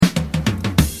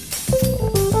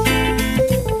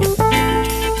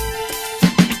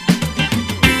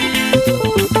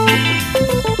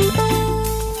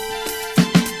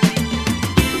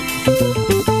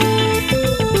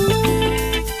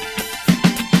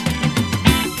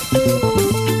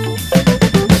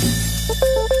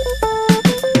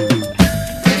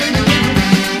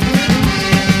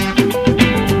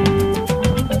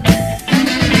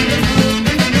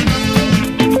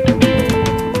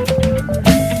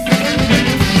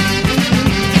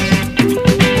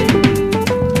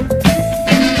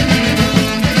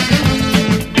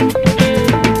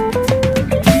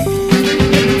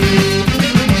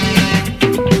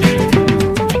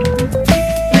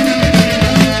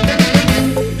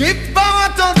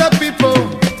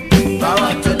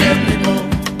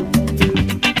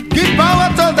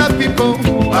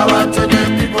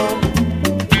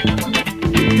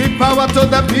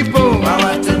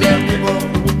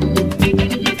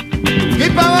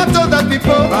power to the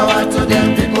people. Power to the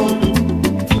people.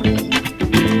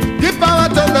 Give power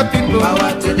to the people.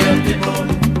 Power to the people.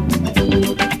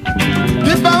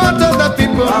 Give power to the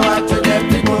people. Power to the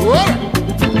people. Whoa.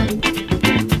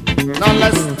 Now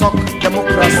let's talk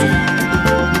democracy.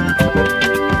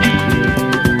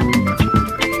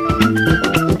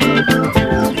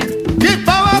 Give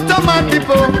power to my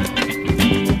people.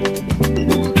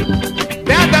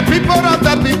 They are the people of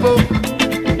the people.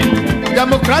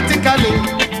 Democratically,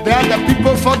 they are the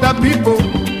people for the people.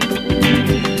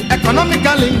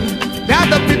 Economically, they are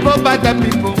the people by the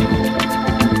people.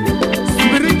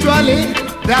 Spiritually,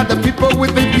 they are the people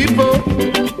with the people.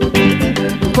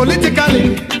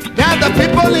 Politically, they are the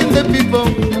people in the people.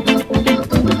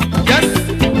 Yes,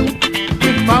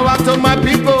 give power to my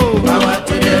people. Power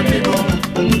to the people.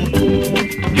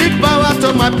 Give power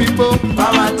to my people.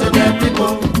 Power to the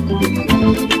people.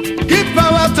 Give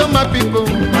power to my people.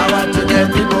 Power to the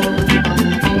people.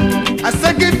 I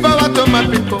say give power to my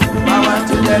people. Power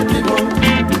to the people.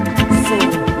 So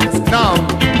now,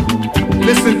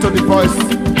 listen to the voice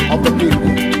of the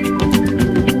people.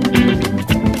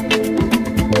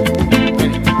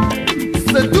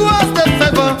 So do us the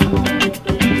favor,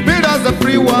 build us a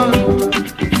free world,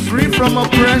 free from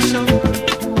oppression.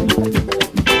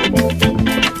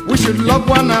 We should love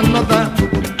one another,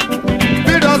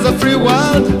 build us a free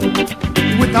world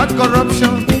without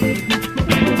corruption.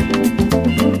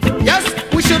 Yes,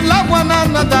 we should love one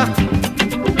another,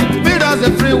 build us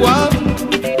a free world,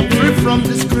 free from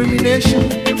discrimination.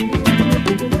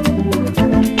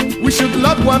 We should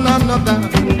love one another,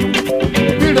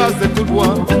 build us a good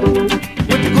world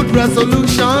with good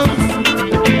resolutions.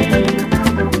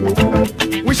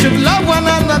 We should love one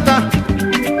another,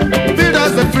 build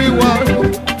us a free world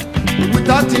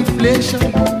without inflation.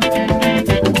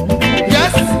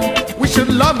 Yes, we should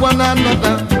love one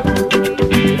another,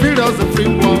 build us a free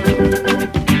world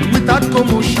without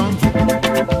commotion.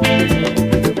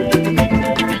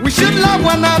 We should love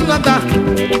one another,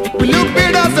 will you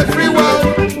build us a free world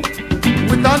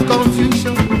without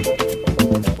confusion?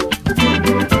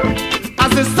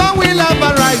 As the sun will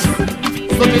ever rise,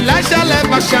 so the light shall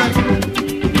ever shine.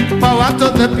 Power to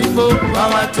the people,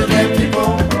 Power to the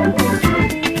people.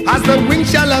 as the wind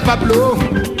shall ever blow,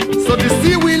 so the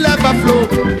sea will ever flow.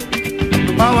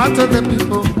 Power to the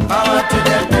people, Power to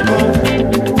the people.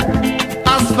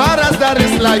 as far as there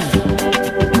is life,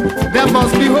 there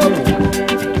must be hope.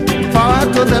 Power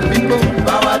to the people,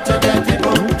 Power to the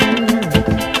people.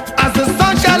 as the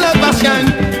sun shall ever shine,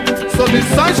 so the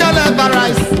sun shall ever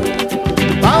rise.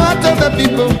 Power to the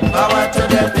people, Power to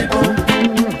the people.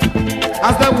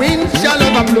 as the wind shall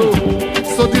ever blow,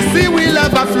 so the sea will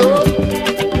ever flow.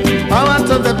 Power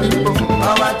to the people,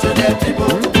 Power to the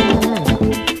people.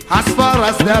 as far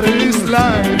as there is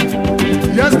life,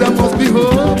 yes, there must be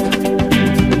hope.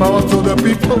 Power to the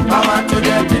people, Power to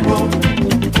the people.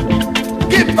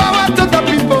 give power to the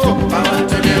people. Power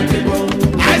to the people.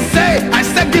 I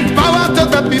say, give power to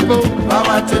the people.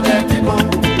 Power to the people.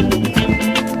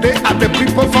 They are the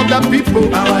people for the people.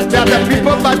 They are the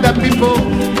people by the people.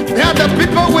 They are the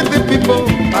people with the people.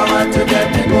 Power to the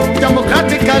people.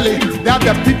 Democratically, they are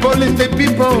the people in the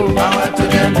people. Power to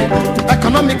the people.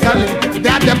 Economically, they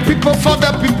are the people for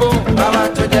the people. Power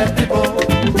to the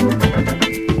people.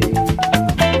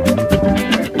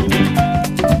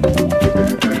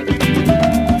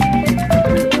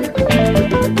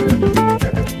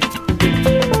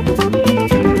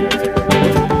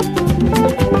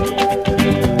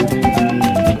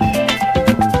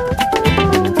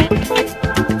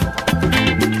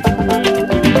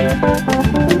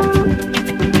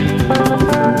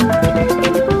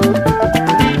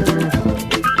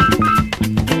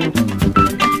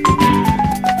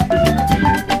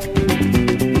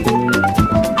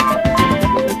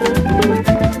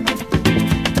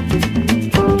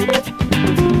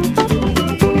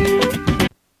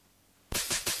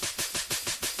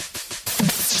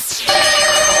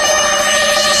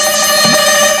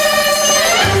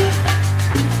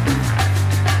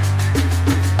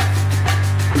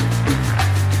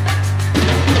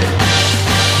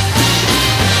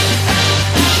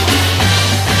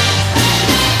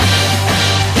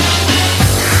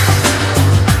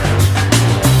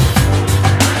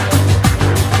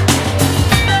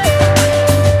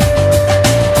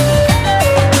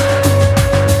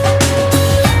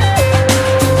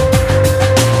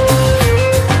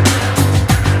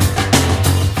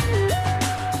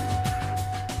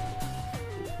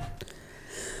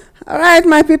 All right,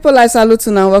 my people, I salute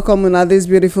you and welcome you this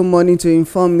beautiful morning to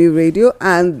Inform Me Radio.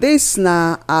 And this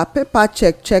na our paper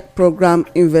check program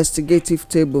investigative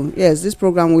table. Yes, this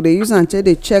program we dey use until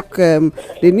they check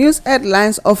the news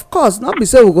headlines. Of course, not be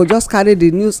say we go just carry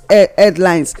the news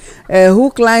headlines.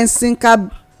 Hook, line, sinker,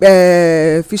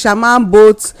 fisherman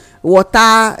boat,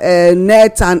 water,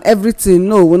 net and everything.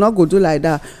 No, we not go do like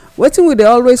that. Wetin we dey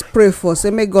always pray for,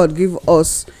 say may God give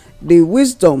us the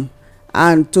wisdom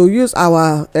and to use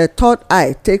our third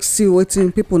eye take see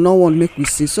wetin people no want make we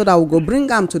see, so that we go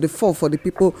bring am to the fore for the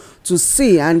people to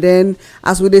see. And then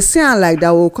as we dey see am like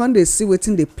that, we come dey see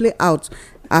wetin dey play out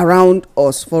around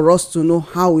us for us to know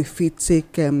how we fit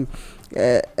take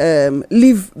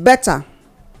live better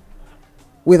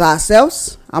with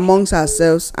ourselves, amongst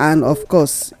ourselves, and of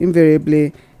course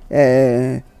invariably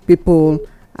people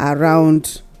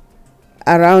around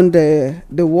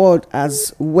the world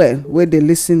as well wey dey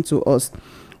listen to us.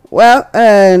 Well,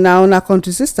 na una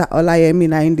country sister Olayemi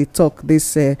na in dey talk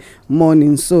this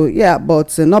morning. So yeah,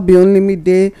 but not be only me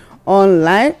dey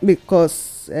online,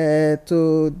 because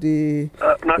to the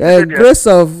grace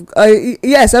of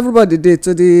yes, everybody dey,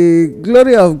 to the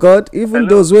glory of God, even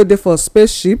those wey dey for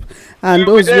spaceship and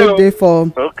those wey dey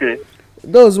for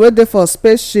those wey dey for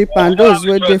spaceship and those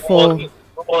wey dey for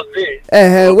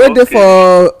wey dey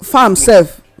for farm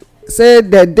sef, say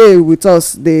dem dey with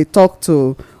us, dey talk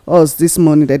to us this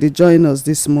morning, dem dey join us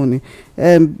this morning.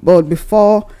 But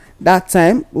before that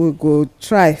time, we go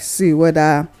try see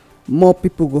whether more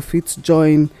people go fit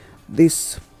join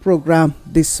this program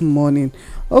this morning.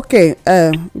 Okay,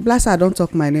 bless I don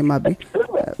talk my name abi.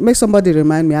 Make somebody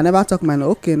remind me, I never talk my name.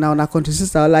 Okay, now na country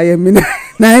sister Olayemi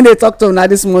na im dey talk to una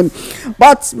this morning.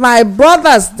 But my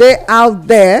brothers dey out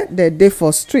there, they dey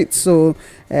for street, so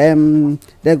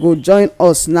they go join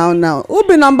us now. Who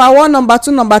be number 1, number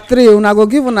 2, number 3? Una go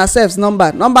give una selves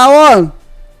number. Number 1.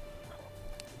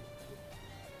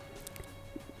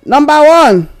 Number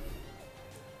 1.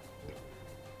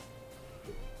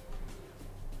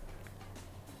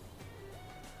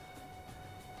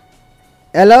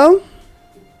 Hello?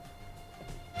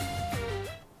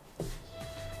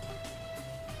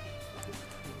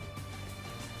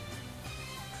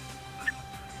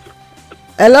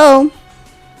 Hello?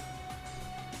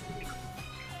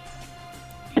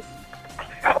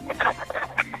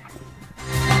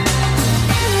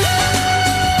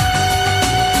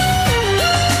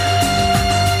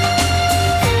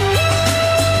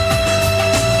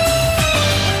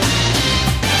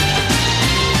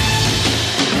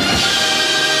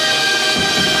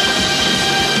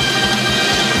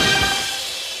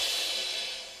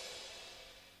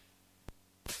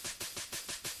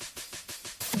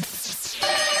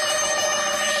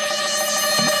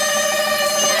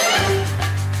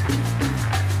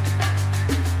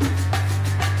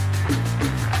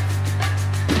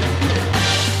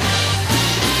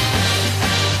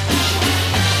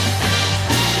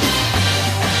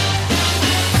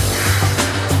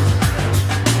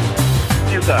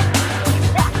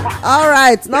 All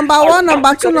right, number 1,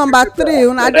 number 2, number 3,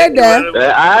 una dey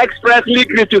there? I expressly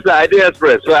greet you, sir. I dey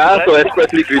express, so I have to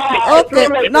expressly greet you. Okay,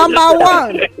 number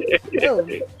 1.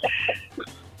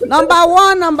 Number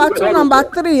 1, number 2, number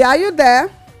 3, are you there?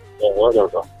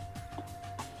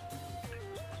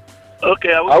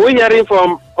 Okay. Are we hearing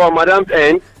from Madam's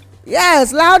end?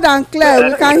 Yes, loud and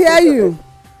clear. We can hear you.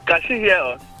 Can she hear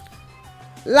us?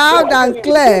 Loud and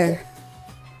clear.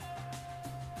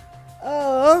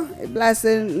 Oh,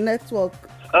 blessing network.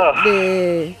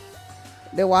 The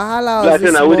wahala of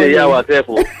this morning. Blessing, we dey hear ourselves.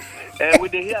 We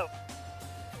dey hear.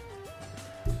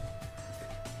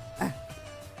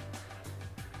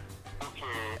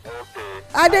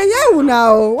 I dey hear you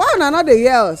now. Why una no dey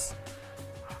hear us?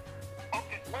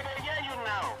 Okay, we dey hear you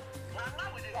now.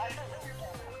 Now we dey hear you.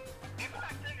 If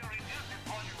I say you reduce the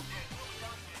volume,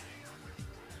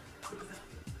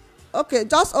 okay,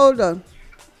 just hold on.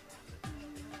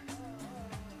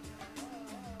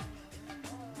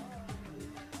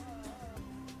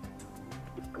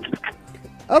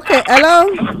 Okay,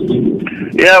 hello?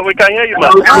 Yeah, we can hear you,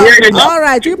 man. All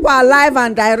right, people are live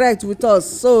and direct with us.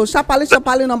 So, sharply,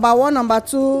 number 1, number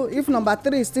 2, if number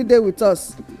 3 is still there with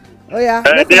us. Oh, yeah,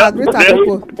 make us greet our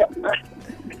people.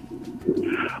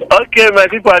 Okay, my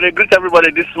people, I greet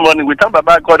everybody this morning. We thank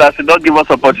Baba God as He don't give us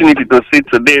opportunity to see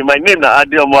today. My name is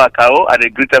Adeomo Akao, and I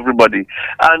greet everybody.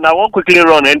 And I want quickly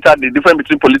enter the difference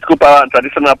between political power and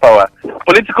traditional power.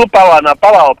 Political power and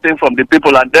power obtained from the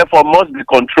people, and therefore must be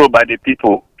controlled by the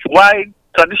people. Why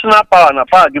traditional power and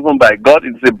power given by God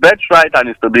is a birthright and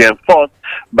is to be enforced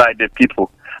by the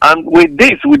people. And with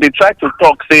this, we dey try to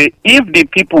talk, say, if the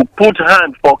people put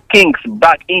hand for kings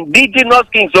back, indigenous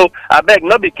kings, so abeg,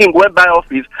 not be king when buy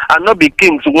office, and not be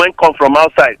kings when come from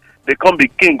outside. They come be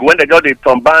king when they just dey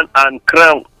turban and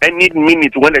crown any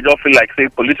minute when they just feel like, say,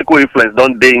 political influence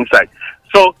don't dey inside.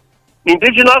 So,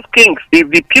 indigenous kings, if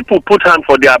the people put hand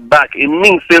for their back, it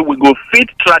means, say, we go fit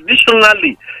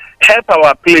traditionally help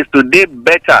our place to dey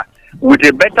better, with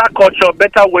a better culture,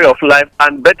 better way of life,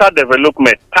 and better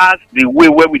development past the way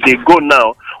where we dey go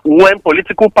now, when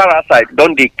political parasites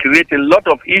don dey create a lot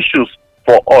of issues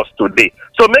for us today.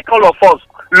 So make all of us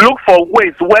look for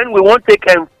ways when we want to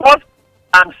take enforce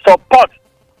and support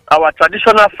our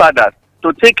traditional fathers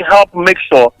to take help make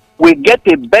sure we get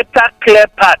a better clear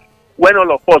path when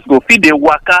all of us go feed the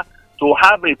waka to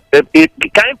have a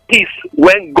kind peace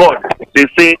when God, they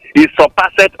say, he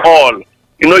surpasseth all.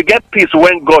 You know, you get peace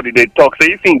when God they talk. So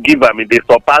if he give them, they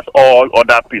surpass all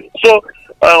other peace. So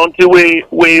until we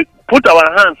put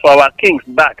our hands for our kings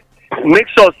back, make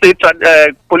sure say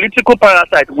political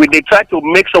parasites, they try to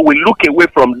make sure we look away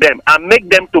from them and make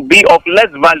them to be of less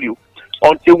value.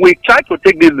 Until we try to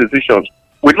take these decisions,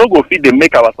 we don't go feed they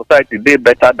make our society day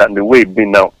better than the way it's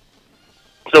been now.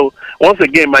 So once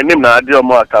again, my name is Adio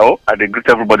Moakao. I greet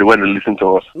everybody when they listen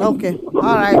to us. Okay, all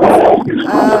right.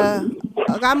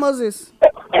 Okay, Moses.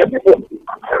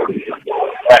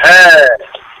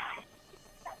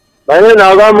 My name is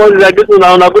Oga Moses. I greet you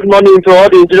now. Good morning to all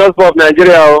the indigenous people of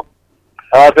Nigeria.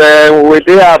 As we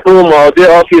dey at home or dey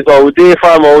office or we dey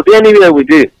farm or we dey anywhere we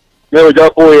dey. May we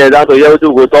just go here down to hear what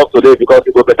we go talk today because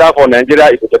it go better for Nigeria,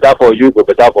 it go better for you, it go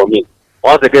better for me.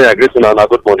 Once again, I greet you now.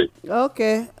 Good morning.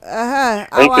 Okay.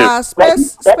 Our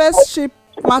spaceship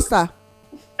master.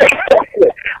 My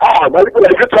people,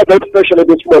 I just had a special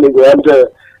this morning, and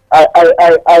I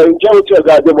enjoy what you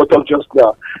guys were talking just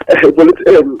now.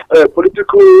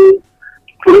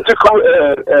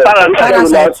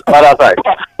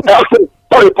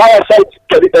 Parasite,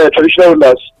 traditional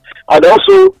rulers, and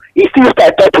also he still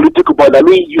started political, but I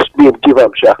mean, used to give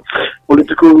him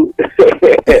political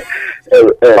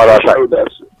parasite.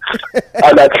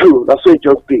 And that's true. That's what it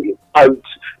just be. And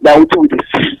now we do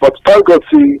see. But thank God,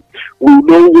 see, we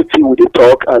know what we they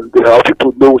talk, and our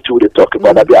people know what they talk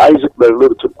about. I'll be Isaac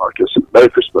Merlin Marcus. Merry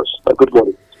Christmas and good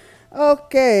morning.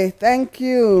 Okay, thank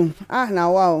you.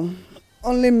 Now wow.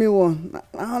 Only me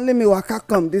waka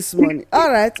come this morning.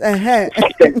 All right. And yet,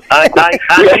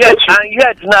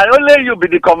 now only you be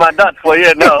the commandant for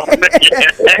here now.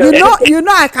 you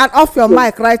know, I can off your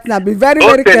mic right now. Be very,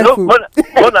 very careful.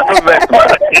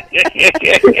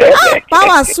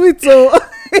 Power sweet, so.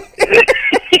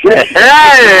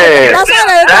 Hey! That's why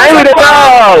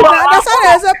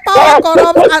they say power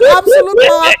corrupts and absolute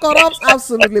power corrupts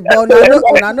absolutely.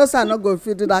 But I know, sir, not going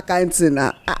to do that kind of thing.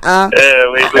 No,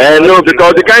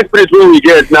 because the kind of spirit we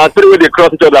get now, three way they cross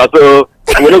each other, so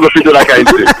we're not going to do that kind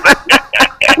of thing.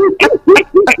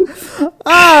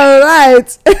 All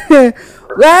right.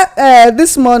 Well,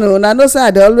 this morning, I know,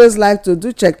 sir, they always like to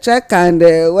do check, and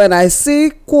when I see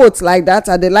quotes like that,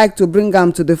 they like to bring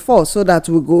them to the fore so that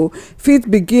we go fit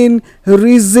begin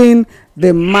reason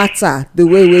the matter the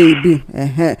way it be.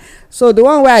 So the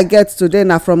one where I get today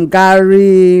now from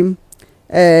Gary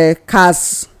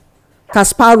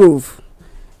Kasparov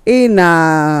in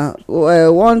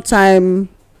one time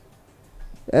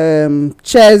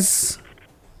chess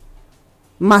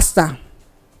master.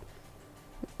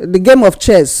 The game of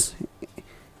chess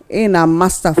in a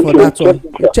master for that one.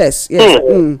 Chess, yes.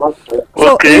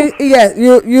 So Okay.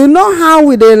 you know how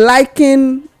we dey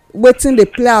liking waiting they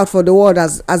play out for the world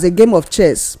as a game of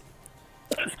chess.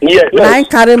 Yes. I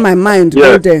carry my mind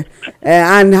go there,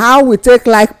 and how we take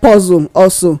like puzzle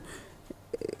also.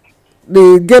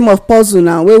 The game of puzzle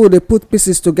now, where would they put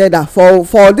pieces together for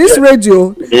this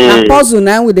radio? And puzzle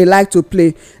now we they like to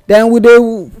play. Then we dey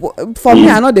for me,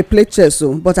 I know they play chess,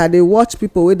 so but I dey watch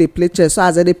people where they play chess. So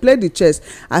as they play the chess,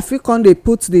 I feel when they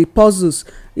put the puzzles,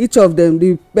 each of them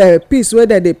the piece where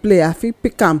they play, I feel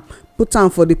pick them, put them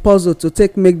for the puzzle to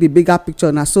make the bigger picture.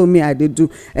 Now so me I dey do.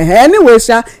 Anyway,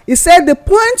 he said the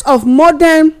point of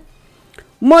modern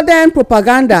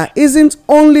propaganda isn't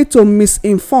only to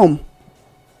misinform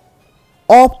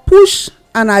or push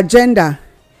an agenda.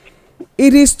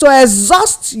 It is to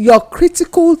exhaust your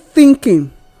critical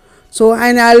thinking, to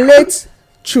annihilate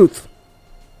truth.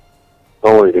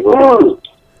 The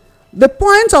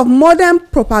point of modern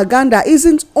propaganda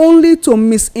isn't only to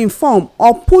misinform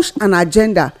or push an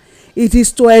agenda. It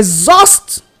is to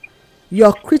exhaust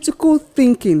your critical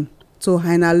thinking, to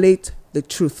annihilate the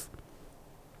truth.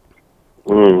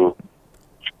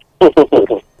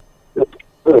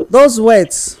 Those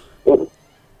words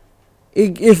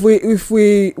if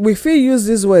we fit use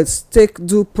these words take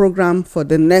do program for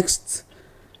the next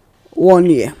 1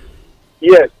 year.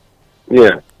 Yes.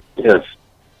 Yes.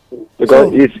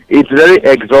 Because it's very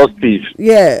exhaustive.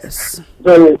 Yes.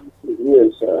 Very,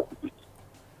 yes, sir.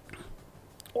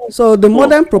 So the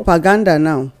modern propaganda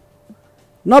now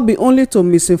not be only to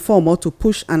misinform or to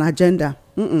push an agenda.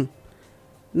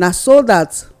 Na so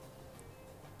that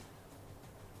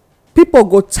people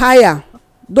go tire,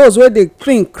 those wey dey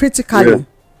think critically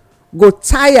go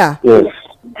tire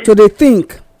to dey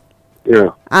think,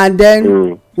 and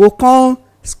then we come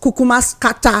kukuma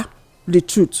scatter the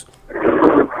truth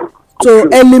to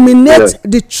eliminate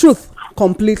the truth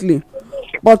completely.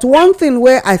 But one thing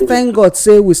wey I thank God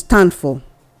say we stand for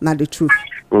na the truth.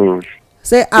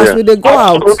 Say as we dey go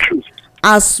out,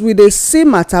 as we dey see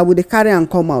matter, we dey carry am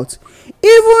come out,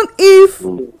 even if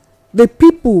the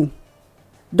people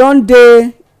don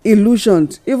dey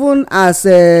illusioned, even as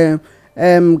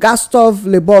Gustave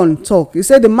Le Bon talk, he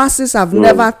say the masses have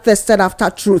never thirsted after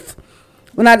truth.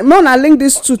 When I link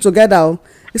these two together,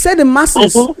 he said the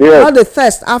masses not the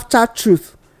thirst after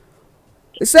truth.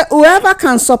 He said whoever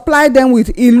can supply them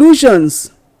with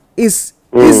illusions is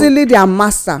easily their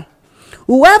master.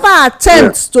 Whoever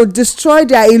attempts to destroy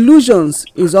their illusions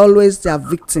is always their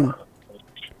victim.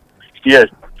 Yes.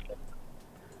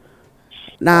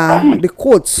 Now the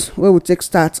quotes where we take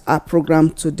start our program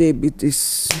today be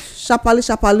this: sharply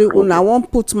una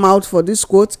won't put mouth for this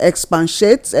quote,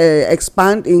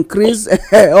 expand, increase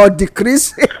or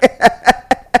decrease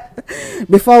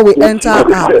before we enter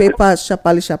our papers.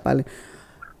 Sharply.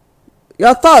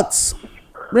 Your thoughts,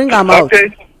 bring them out.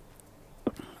 Okay,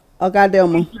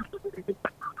 Delmo.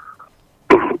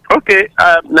 Okay,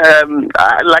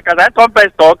 like as I thought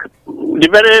first talk, the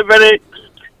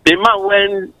man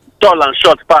went tall and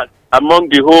short pass among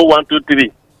the whole 1, 2,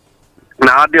 3.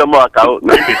 Now the Omaka,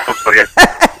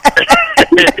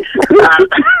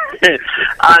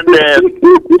 and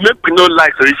make we no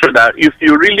like to each other. If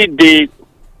you really did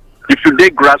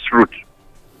grassroots,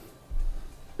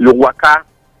 you waka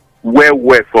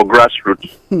well for grassroots.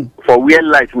 For where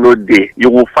light no day, you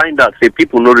will find out say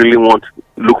people no really want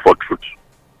look for truth.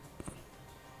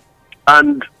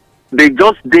 And they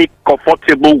just they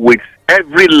comfortable with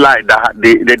every lie that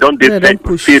they don't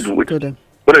feed with,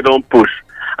 but they don't push.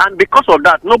 And because of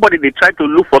that, nobody they try to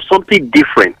look for something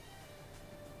different.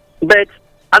 But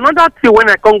another thing when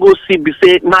I can go see, be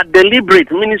say, not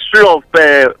deliberate Ministry of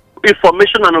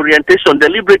Information and Orientation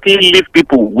deliberately leave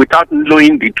people without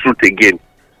knowing the truth again,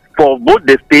 for both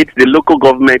the state, the local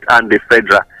government, and the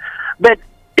federal. But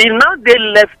it now they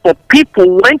left for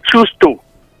people when choose to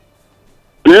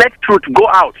let truth go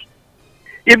out,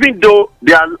 even though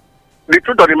they are. The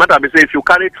truth of the matter is, if you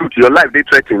carry truth, your life they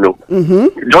threaten you.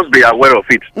 Just be aware of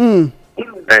it.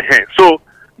 So,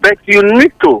 but you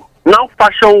need to now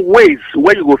fashion ways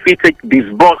where you go fit take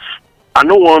disburse. I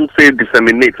don't want to say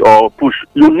disseminate or push.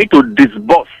 You need to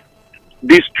disburse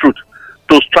this truth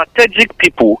to strategic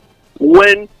people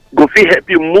when go fit help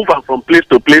you move from place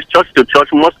to place, church to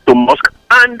church, mosque to mosque.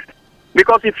 And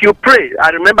because if you pray, I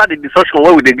remember the discussion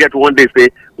where we did get one day say,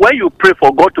 when you pray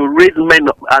for God to raise men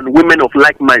and women of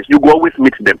like minds, you go always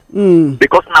meet them.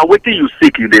 Because now waiting you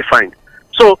seek, you they find.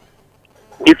 So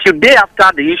if you day after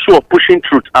the issue of pushing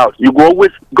truth out,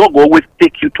 God will always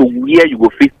take you to where you go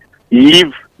fit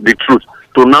live the truth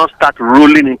to now start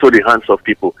rolling into the hands of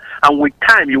people. And with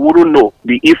time, you wouldn't know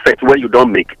the effect where you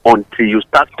don't make until you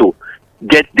start to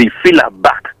get the filler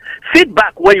back.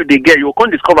 Feedback when you get, you can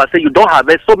discover say you don't have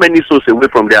so many souls away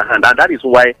from their hand, and that is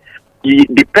why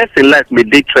the person life may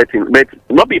they threaten, but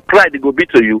not be pride it go be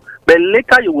to you, but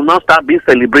later you will not start being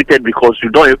celebrated because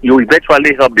you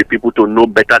eventually help the people to know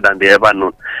better than they ever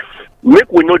known. Make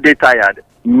we know they tired.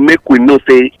 Make we know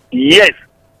say yes.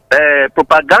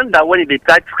 Propaganda when they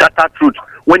try to scatter truth,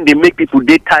 when they make people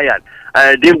they tired,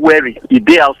 they worry,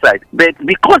 they outside, but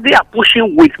because they are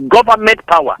pushing with government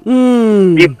power,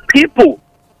 the people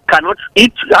cannot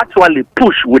actually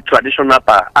push with traditional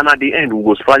power, and at the end we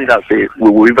will find out say we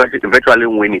will eventually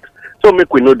win it. So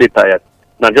make we know they tired.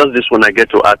 Now just this one I get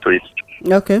to add to it.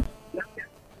 Okay.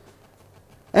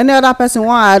 Any other person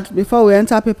want to add before we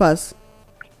enter papers?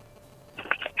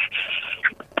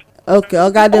 Okay,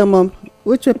 okay, Mom.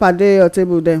 Which paper dey your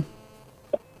table then?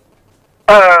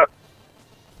 Like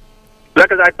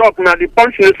as I talk now, the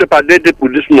Punch newspaper they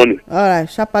put this morning. Alright,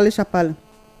 sharply.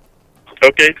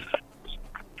 Okay.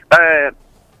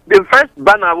 The first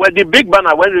banner, the big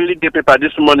banner when really the paper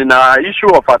this morning, issue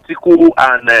of Atiku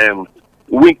and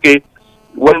Wike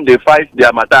when they fight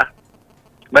their matter.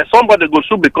 But somebody go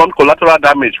soon become collateral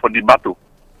damage for the battle.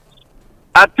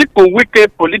 Atiku Wike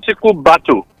political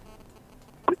battle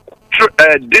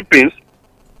Dippings,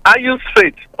 Ayu's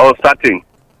fate or certain?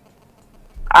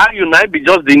 Ayu now be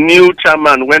just the new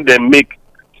chairman when they make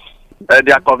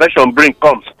their convention bring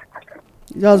comes.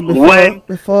 Just before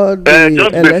the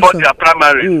just election. before their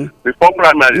primaries, before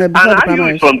primaries. Yeah, and before the Ayu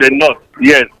primaries. is from the north,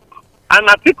 yes. And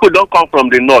Atiku don't come from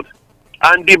the north.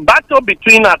 And the battle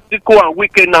between Atiku and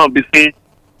Wike now be say,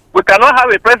 we cannot have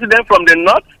a president from the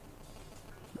north.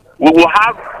 We will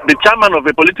have the chairman of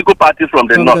a political party from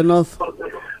the north.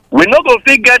 We not go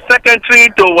fit get secretary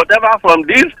to whatever from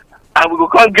this, and we go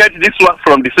can't get this one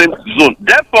from the same zone.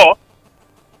 Therefore,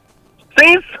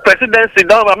 since presidency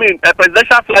don't, a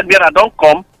presidential flag bearer don't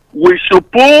come, we should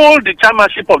pull the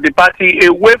chairmanship of the party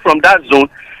away from that zone.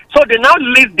 So they now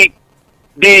leave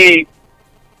the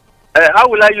how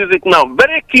will I use it now?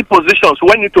 Very key positions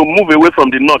when need to move away from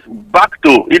the north back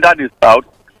to either the south,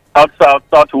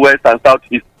 southwest, and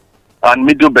southeast, and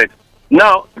middle belt.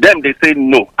 Now, them they say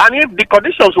no. And if the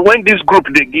conditions when this group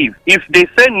they give, if they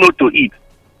say no to it,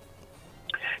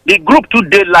 the group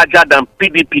today larger than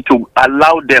PDP to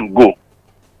allow them go.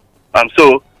 And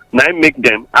so now I make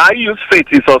them. I use faith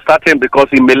is uncertain because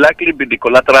it may likely be the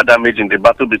collateral damage in the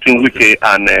battle between Wike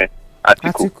and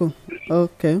Atiku.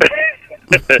 Okay.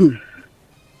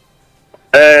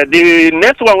 The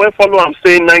next one we follow, I'm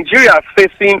saying Nigeria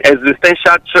facing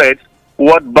existential threat.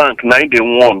 World Bank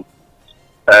 91.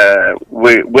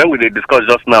 When we discuss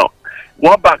just now,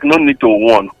 World Bank no need to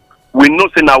warn. We know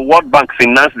say now World Bank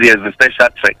finance the existential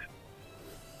threat.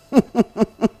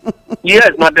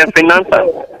 Yes, not the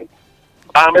financer.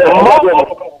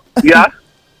 Yeah.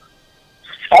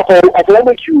 I can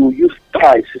make you use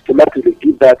time systematically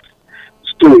give that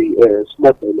story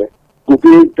smart to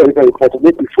be very, very important.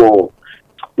 Maybe for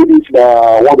maybe it's 1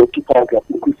 or 2 paragraphs,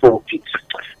 maybe for fit.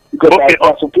 Because okay,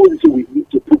 I suppose we need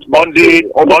to put on the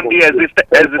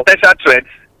existential threat.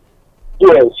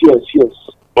 Yes.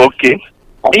 Okay.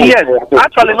 Yes,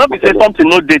 actually, not be say something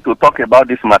no day to talk about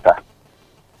this matter.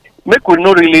 Make we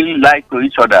not really like to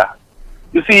each other.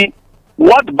 You see,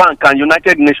 World Bank and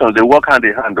United Nations they work hand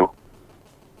in hand, though.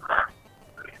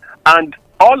 And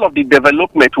all of the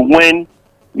development when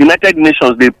United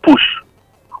Nations they push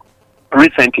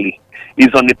recently is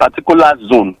on a particular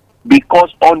zone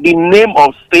because on the name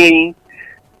of saying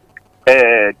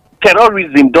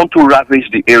terrorism don't to ravage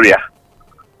the area.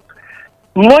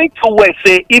 Knowing to well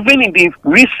say even in the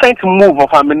recent move of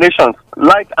ammunition,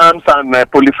 light arms and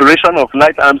proliferation of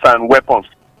light arms and weapons,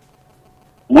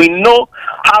 we know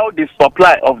how the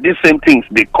supply of these same things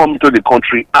they come to the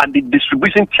country and the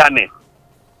distribution channel.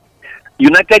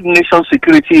 United Nations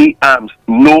Security Arms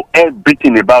know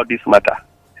everything about this matter.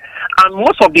 And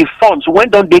most of the funds, when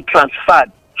don't they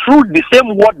transferred through the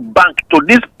same World Bank to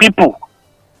these people,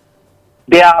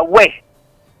 they are aware.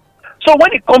 So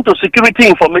when it comes to security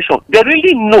information, they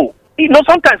really know. You know,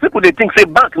 sometimes people they think say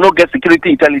bank no get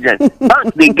security intelligence.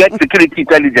 Bank they get security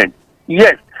intelligence.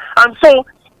 Yes. And so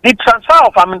the transfer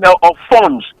of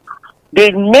funds,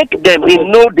 they make them they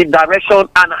know the direction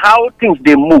and how things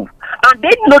they move. And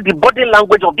they know the body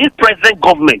language of this present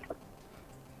government.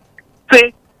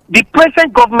 Say the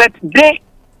present government, they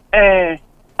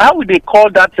how would they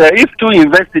call that if two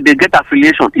universities they get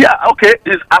affiliation? Yeah, okay,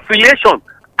 it's affiliation.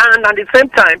 And at the same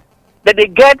time that they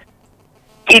get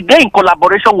it they in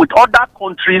collaboration with other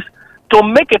countries to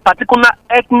make a particular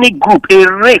ethnic group, a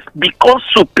race, become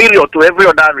superior to every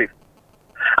other race.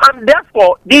 And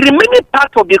therefore, the remaining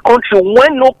part of the country,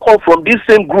 when no come from this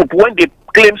same group, when they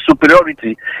claim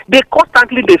superiority, they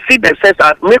constantly they see themselves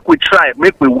as make we try,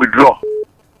 make we withdraw.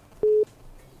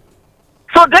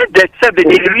 So then they say that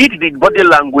they read the body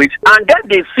language and then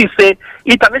they see say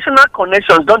international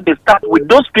connections don't they start with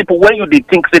those people when you they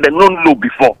think say they don't know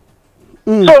before.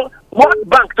 So World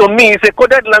Bank to me is a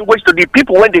coded language to the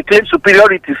people when they claim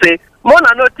superiority say more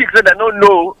than not think say they don't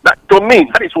know that to me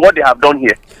that is what they have done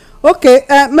here. Okay,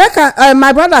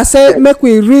 my brother say make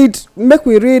we read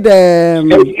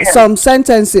some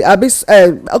sentences a bit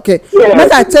okay.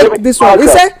 Make I take this one. He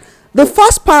say the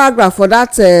first paragraph for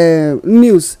that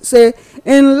news say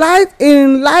in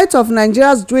light of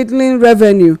Nigeria's dwindling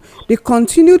revenue, the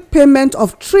continued payment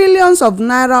of trillions of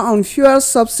naira on fuel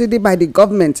subsidy by the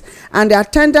government and the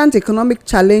attendant economic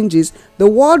challenges, the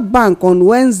World Bank on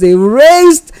Wednesday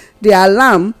raised the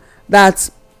alarm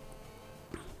that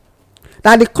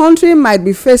the country might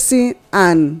be facing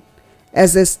an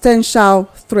existential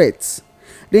threat.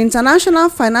 The International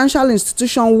Financial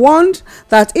Institution warned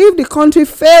that if the country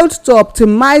failed to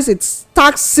optimize its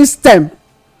tax system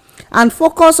and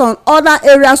focus on other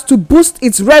areas to boost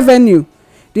its revenue,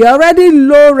 the already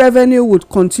low revenue would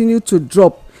continue to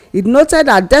drop. It noted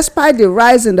that despite the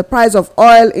rise in the price of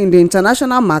oil in the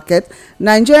international market,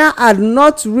 Nigeria had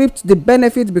not reaped the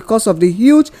benefit because of the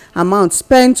huge amount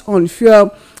spent on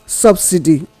fuel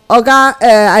subsidy. Oga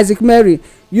Isaac Mary,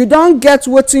 you don get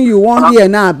wetin you wan hear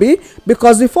now, abi?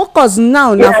 Because the focus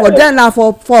now na for them, na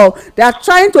for they are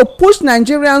trying to push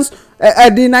Nigerians,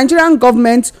 the Nigerian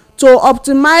government, to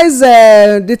optimize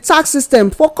the tax system,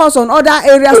 focus on other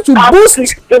areas to boost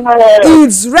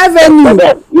its revenue.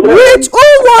 Which who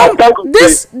wan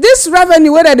this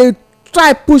revenue wey dem dey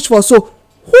try push for, so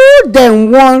who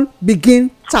dem wan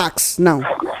begin tax now?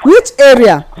 Which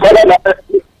area?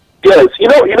 Yes, you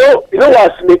know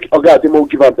what make Oga Ademo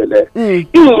give am belle. He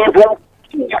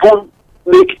even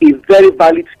make a very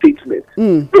valid statement.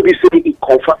 Maybe say he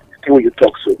confirm the thing when you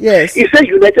talk so. Yes. He said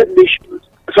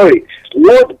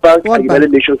World Bank and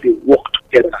United Nations they work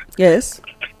together. Yes.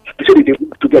 He said they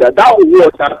work together. That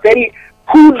word are very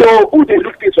who they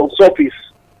look things on surface.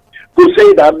 Who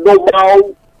say that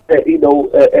normal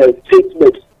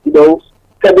statement,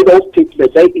 terminal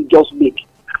statement that he just make.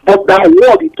 But that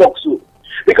word he talks so.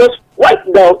 Because right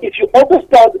now, if you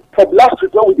understand from last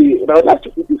week when we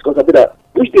discussed about that,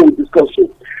 which day we discussed so,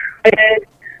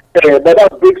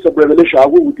 Madam brings some revelation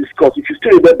and we will discuss. If you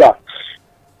still remember,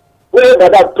 when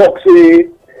Madam talks, see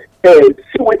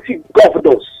what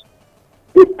governors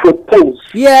they propose.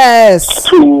 Yes.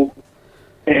 To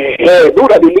know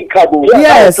that the link cable.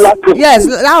 Yes.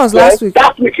 That was last week.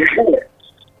 Last week,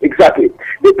 exactly.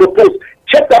 They propose.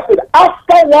 Check that out.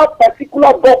 After one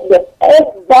particular governor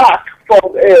come back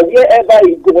from wherever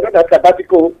he go, whether that's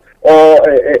sabbatical or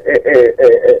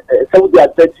some of the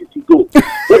Adventist he go.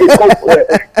 When they come,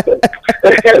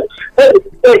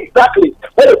 exactly.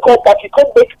 When they come back, he come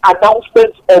make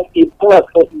announcements of a plan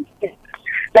for his state.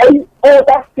 Then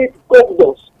other state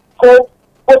governors come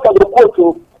out of the court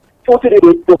to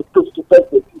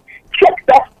president. Check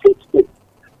that statement.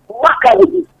 Mark out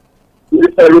with this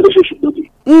relationship.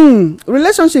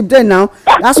 Relationship there now.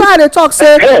 That's why they talk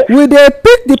say we dey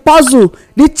pick the puzzle,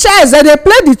 the chess, and they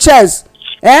play the chess.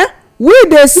 We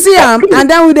dey see am and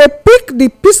then we dey pick the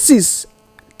pieces,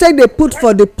 take they put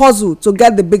for the puzzle to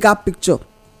get the bigger picture.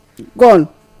 Go on.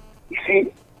 You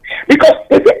see, because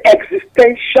there's an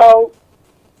existential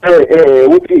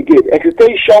what do you get?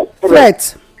 Existential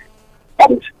threat.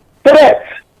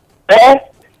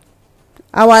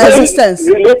 Our existence.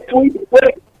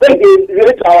 When they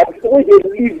relate to our people, when they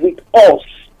live with us,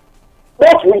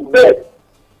 not with them.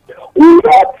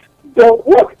 The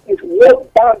work is World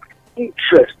Bank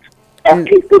interest.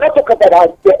 Okay, so not talk about our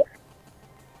debt.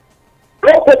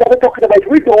 Not talking about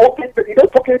we don't want it, you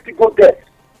don't talk anything about debt.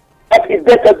 That's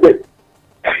indebtedness.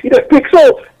 So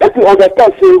let me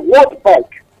understand. Say World Bank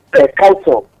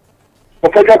Council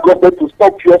for federal government to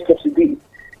stop fuel subsidy.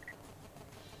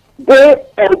 They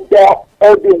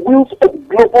are the wheels of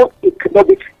global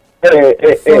economic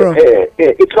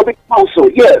council.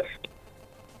 Yes,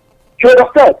 you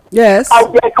understand? Yes.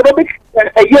 And the economic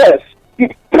yes, the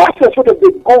process what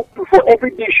they go through for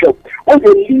every nation when they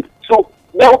lead to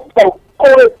meltdown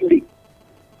currently.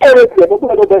 I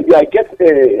get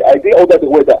idea under the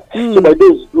weather, so my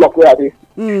nose block where they.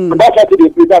 About that they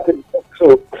breathe that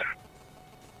so.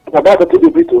 About that they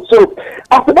breathe so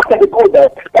after that they go there,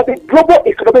 that the global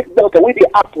economic meltdown when they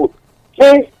happen.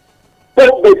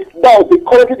 Now they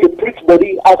currently they print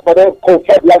money as Madam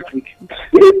confirmed last week.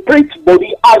 They print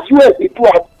money as US they do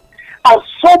and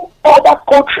some other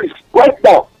countries right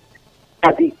now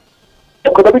at the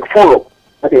economic forum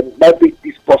and they might make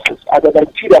this process. And the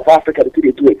Nigeria of Africa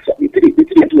they do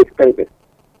experiment.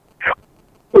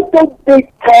 So don't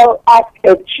they tell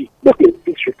FG look at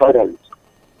these refineries.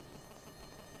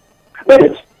 Let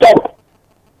them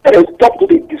stop to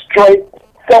destroy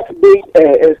self-made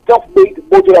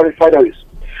modular refineries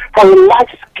for a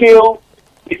large-scale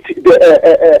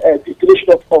distillation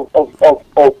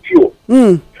of fuel.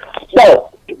 Now,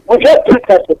 we get three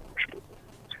types of fuel.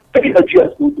 Maybe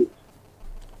Nigerians do this.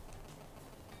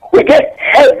 We get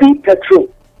heavy petrol.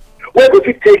 Where if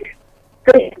you take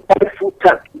a full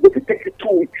tank, if it takes you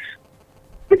 2 weeks,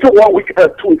 between 1 week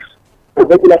and 2 weeks for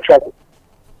regular travel.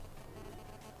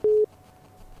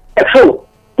 Petrol,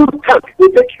 full tank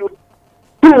will take you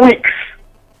 2 weeks.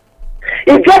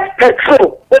 You get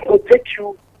petrol that will take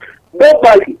you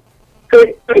normally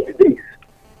 8 days.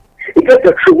 You get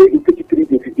petrol when you take you 3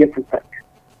 days, you get full tank.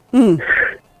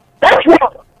 That's why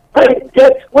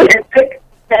when you take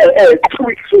 2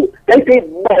 weeks fuel, that is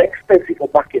more expensive for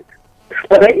market.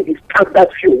 But then it is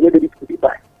standard fuel where they need to be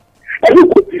buy. And you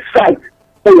will decide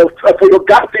for your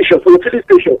gas station, for your filling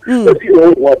station, to see your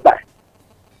own one buy.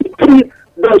 3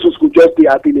 nozzles could just be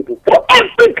available for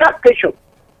every gas station.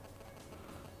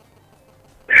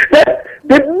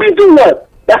 The middle one,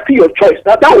 that's still your choice.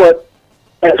 Now that one,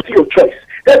 that's still your choice.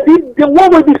 The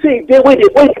one where we say they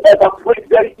evaporate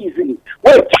very easily,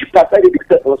 where it's cheaper than the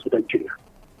except for us in Nigeria.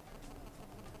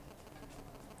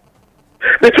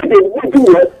 Between the middle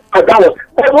one and that one,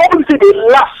 but when we say the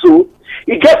lasso,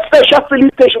 you get special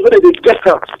filling stations where they get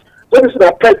out. When you say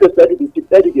that president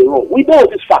that is wrong, we know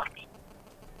this fact.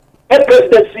 And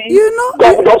presidency,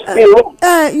 governors stay wrong.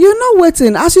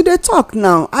 Waiting as you dey talk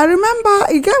now, I remember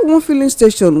e get one filling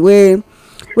station where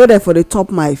dey for the top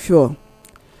my fuel.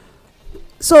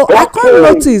 So I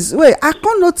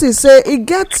can't notice say e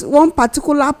get one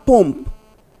particular pump.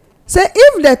 Say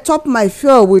if they top my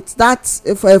fuel with that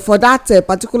for that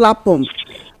particular pump,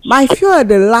 my fuel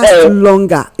dey last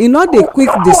longer. E no dey quick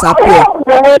disappear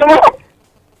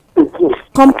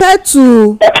compared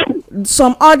to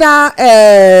some other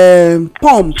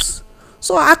pumps.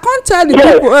 So I can't tell the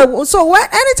people. So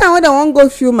anytime when they wan go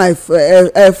fill my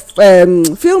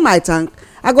tank,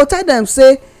 I go tell them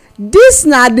say this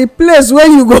na the place where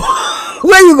you go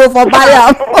where you go for buy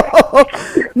am.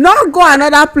 Not go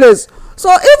another place. So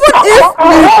even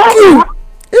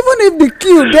if the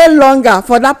queue dey longer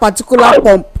for that particular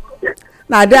pump,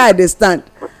 na there I dey stand.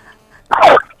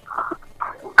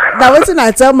 Na wetin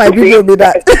I tell my people be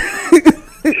that.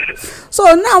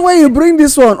 So now when you bring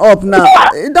this one up now,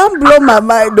 it don blow my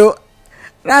mind though.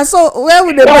 Na so where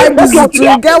we dey buy diesel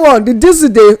to get one, the diesel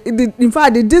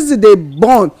the diesel dey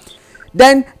burn.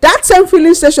 Then that same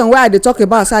filling station where I dey talk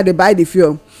about say I dey buy the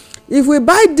fuel, if we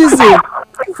buy diesel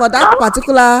for that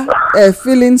particular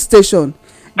filling station,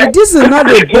 the diesel no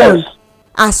dey burn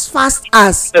as fast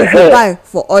as if you buy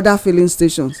for other filling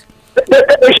stations.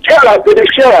 They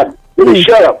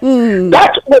share am.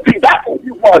 That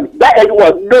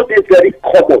anyone no dey very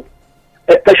common,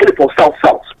 especially for south,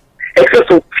 except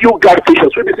for few gas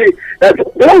stations. When they say that the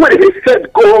one where they send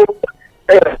go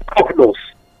governors,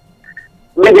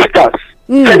 ministers,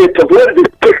 senators, where they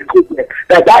take go there,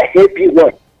 that heavy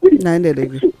one.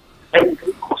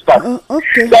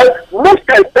 Okay. But most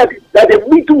times that the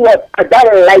middle one and that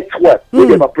light one when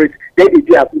they operate, then they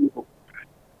dey available.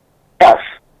 Yes.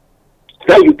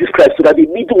 That you describe, so that the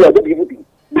middle one don't even the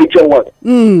major one.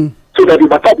 So that the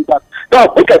matter be that. Now, I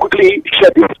think I quickly share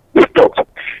this thought.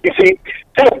 You see,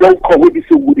 things don't come with this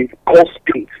would it cause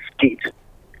skate.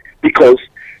 Because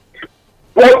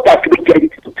one part don't get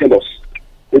anything to tell us.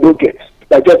 They don't get.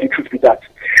 Like just the truth with that.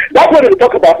 That's what they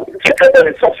talk about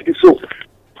subsidy. So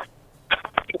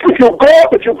if you go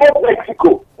to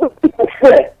Mexico, people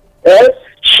swear,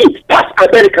 cheap past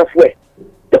American swear,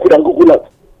 they could have Google out.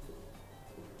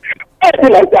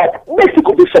 Anything like that,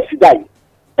 Mexico they subsidize.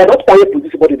 And not oil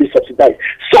producing body they subsidize.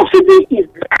 Subsidy is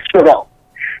natural.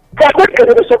 For America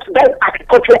they subsidize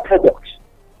agricultural products.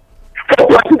 For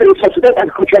Brazil they subsidize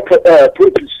agricultural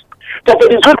produce. For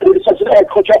Venezuela they subsidize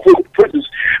agricultural produce.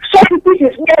 Subsidy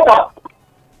is normal.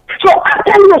 So I'm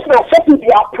telling us now, subsidy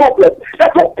are a problem.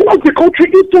 That will cause the country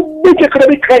into major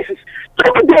economic crisis.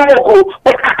 Not a day ago,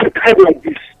 but at a time like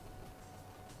this.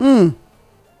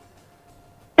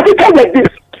 At a time like this.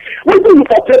 When you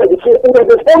for tell them before,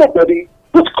 there's everybody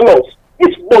put clause,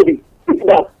 it's money, it's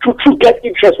now to get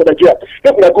interest for Nigeria.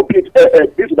 People are going to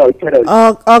this without eternity.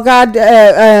 God,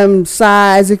 Sir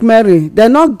Isaac Mary, they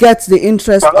not get the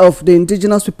interest of the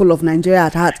indigenous people of Nigeria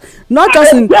at heart. Not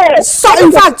just in fact,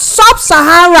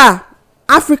 sub-Sahara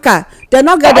Africa, they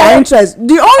not get their interest.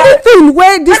 The only thing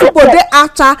where these people they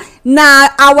after now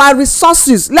our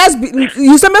resources.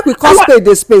 You say make we call spade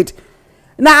the spade.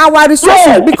 Now our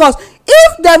resources, because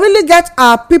if they really get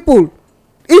our people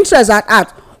interest at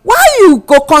heart, why you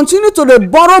go continue to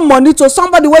borrow money to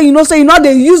somebody where you know say you know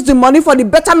they use the money for the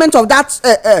betterment of that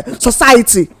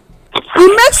society?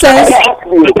 It makes sense.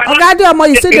 Ogadiomo,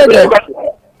 you still there?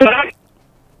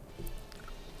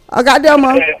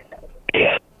 Ogadiomo,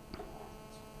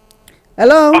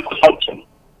 hello.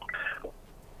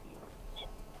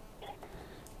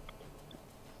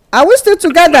 Are we still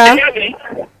together?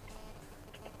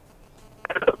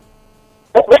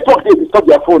 Let's talk to stop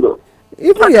your phone.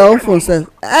 Even your own phone, sir.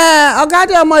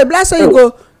 Ogadiomo, bless you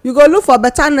go look for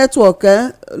better network.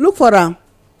 Look for am.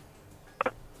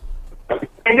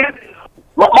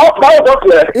 My own don't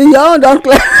clear. Your own don't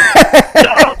clear.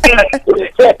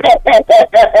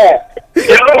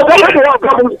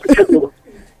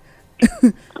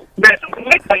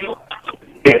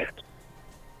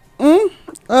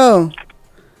 Oh,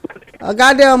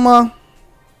 Ogadiomo.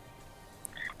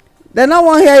 They no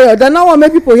wan hear you. They no wan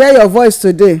make people hear your voice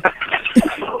today.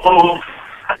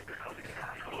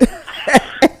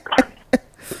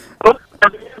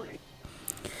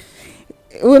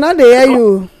 We no dey hear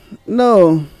you.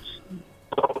 No.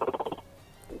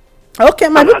 Okay,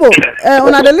 my people,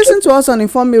 una dey listen to us on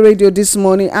Inform Me Radio this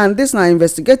morning, and this na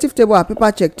investigative table and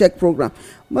paper check program.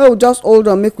 We just hold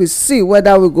on, make we see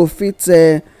whether we go fit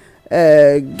get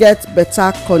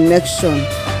better connection.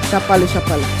 Sharply.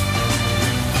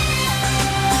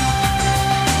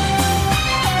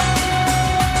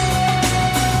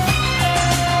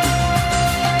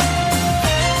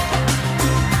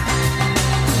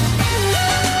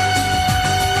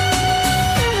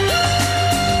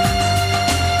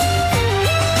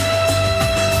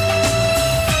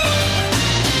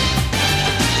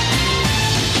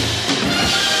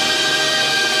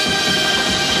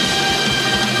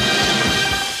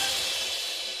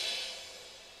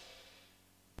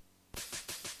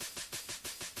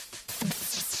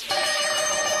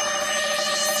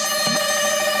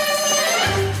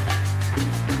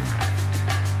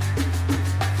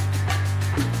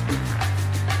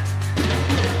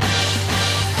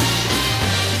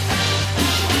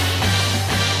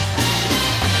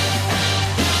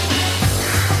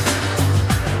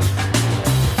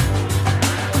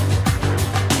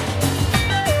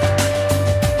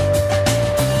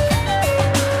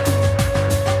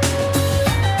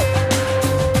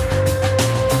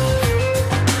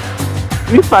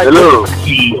 Hello. Sir.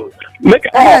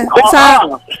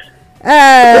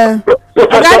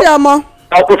 Agadi Omo.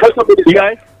 Professor,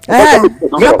 Yes.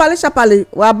 Sharply,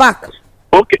 we are back.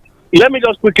 Okay. Let me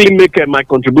just quickly make my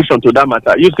contribution to that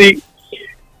matter. You see,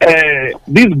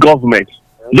 this government,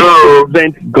 the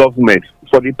present government,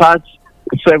 for the past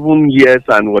 7 years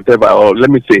and whatever, or let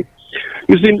me say,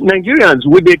 you see, Nigerians,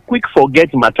 with a quick forget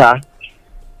matter,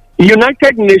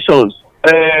 United Nations,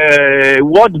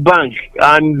 World Bank,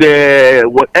 and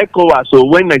ECOWAS, so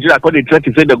when Nigeria called the threat,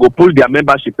 they said they go pull their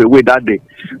membership away that day.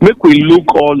 Make we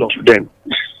look all of them.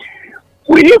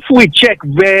 If we check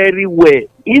very well,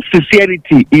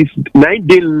 insincerity is 9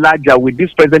 days larger with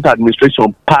this present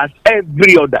administration past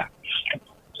every other.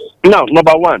 Now,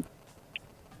 number one,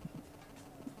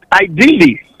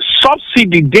 ideally,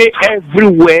 subsidy day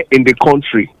everywhere in the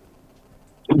country.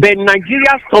 But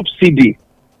Nigeria's subsidy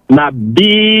na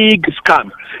big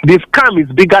scam. The scam is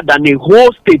bigger than a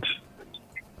whole state.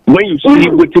 When you see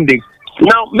waiting they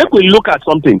now make we look at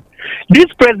something. This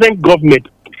present government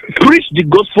preached the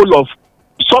gospel of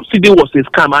subsidy was a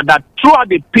scam, and that throughout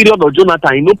the period of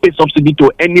Jonathan, he no pay subsidy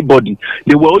to anybody.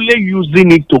 They were only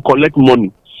using it to collect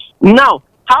money. Now,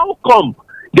 how come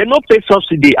they no pay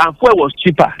subsidy and fuel was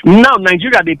cheaper? Now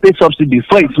Nigeria they pay subsidy,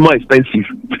 so it's more expensive.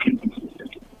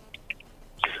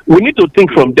 We need to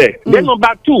think from there. Then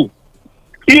number two,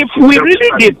 if we really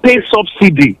they pay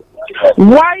subsidy,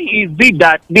 why is it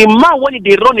that the man when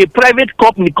they run a private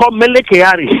company called Mele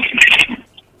Kyari,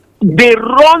 they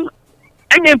run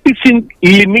NNPC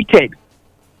Limited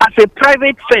as a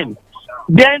private firm,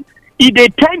 then if they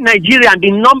tell Nigeria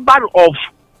the number of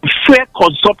fuel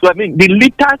consumption, I mean the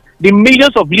liters, the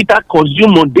millions of liters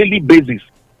consumed on daily basis,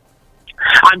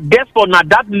 and therefore now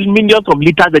that millions of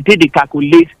liters they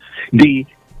calculate the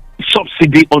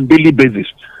subsidy on daily basis.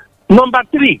 Number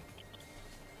three,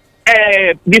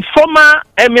 the former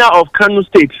emir of Kano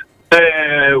State,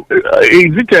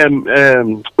 is it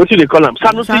what do they call him?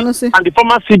 Sanusi, and the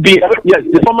former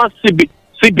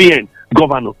CBN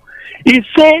governor. He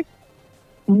said,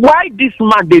 why this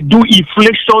man they do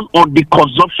inflation on the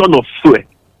consumption of fuel?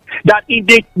 That if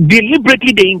they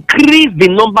deliberately they increase the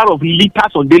number of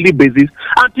liters on daily basis.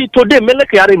 Until today, Mele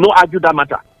Kyari no argue that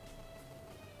matter.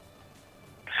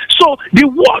 So the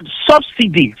word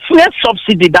subsidy, fuel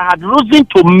subsidy that had risen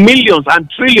to millions and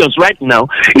trillions right now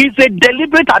is a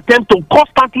deliberate attempt to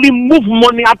constantly move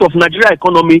money out of Nigeria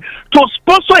economy to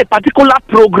sponsor a particular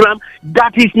program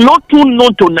that is not too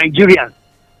known to Nigerians.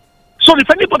 So if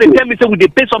anybody tell me say we they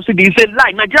pay subsidy, it's a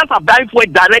lie. Nigerians are buying fuel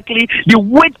directly the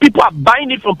way people are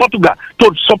buying it from Portugal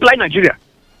to supply Nigeria.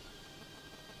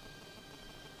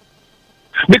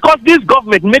 Because this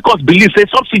government make us believe say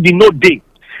subsidy no day.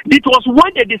 It was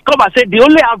when they discovered, said the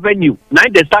only avenue, now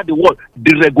they start the word,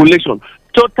 deregulation,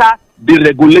 total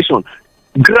deregulation,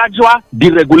 gradual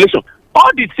deregulation.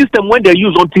 All the system when they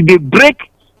use until they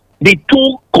break the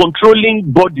two controlling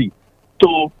body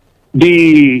to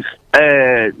the,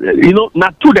 now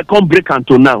two they can't break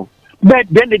until now. But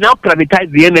then they now privatize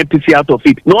the NNPC out of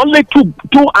it. Not only two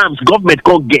arms government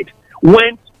can't get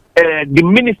when the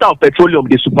Minister of Petroleum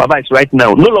they supervise right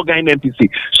now, no longer NNPC.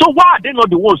 So why are they not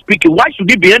the ones speaking? Why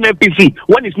should it be NNPC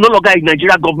when it's no longer in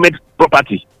Nigeria government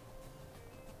property?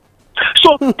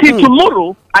 So till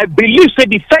tomorrow, I believe say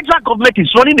the federal government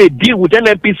is running a deal with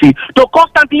NNPC to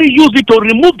constantly use it to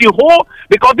remove the whole,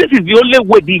 because this is the only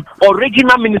way the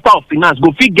original Minister of Finance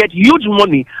go fit get huge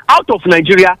money out of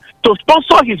Nigeria to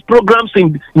sponsor his programs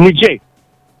in Niger.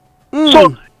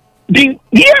 So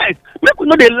yes, make we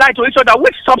no dey lie to each other.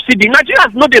 Which subsidy?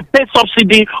 Nigerians no dey pay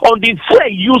subsidy on the fuel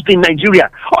used in Nigeria.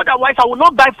 Otherwise, I will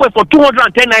not buy fuel for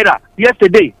 210 naira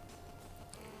yesterday.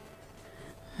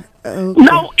 Okay.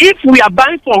 Now, if we dey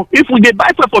buy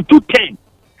fuel for 210,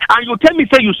 and you tell me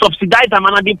say you subsidize them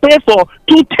and they pay for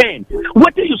 210,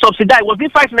 what did you subsidize? Was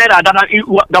it 5 naira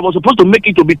that was supposed to make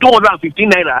it to be 215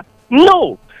 naira?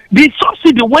 No. The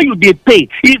subsidy when you dey pay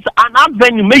is an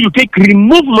avenue where you take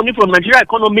remove money from Nigeria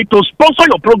economy to sponsor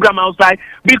your program outside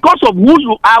because of who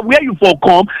you are, where you for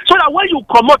come, so that when you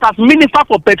come out as minister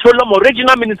for petroleum or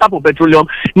regional minister for petroleum,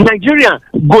 Nigeria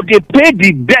go dey pay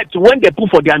the debt when they put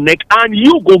for their neck, and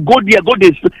you go there, go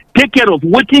dey take care of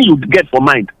wetin you get for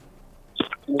mind.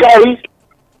 Gary.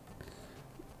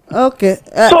 Okay.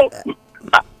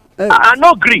 I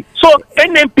no agree. So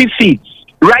NNPC.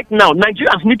 Right now,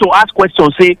 Nigerians need to ask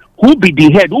questions, say, who be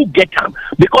the head, who get them?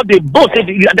 Because they both say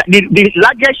the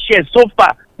largest share so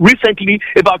far, recently,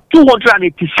 about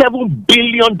 $287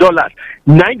 billion.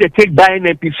 Now they take by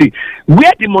NNPC.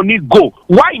 Where the money go?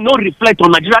 Why no reflect on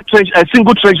Nigeria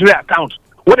single treasury account?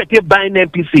 What they take by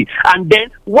NNPC? And then,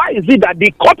 why is it that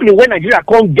the company when Nigeria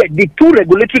can't get, the two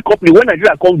regulatory company when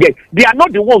Nigeria can't get, they are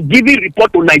not the ones giving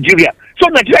report to Nigeria? So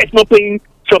Nigeria is not paying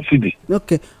subsidy.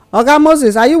 Okay. Oga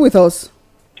Moses, are you with us?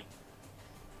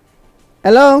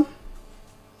 Hello?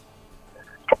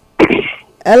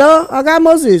 Hello, Oga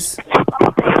Moses?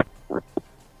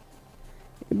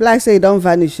 Like say e don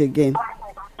vanish again.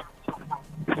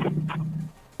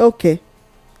 Okay.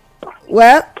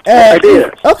 Well,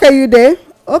 okay, you there?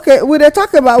 Okay, we dey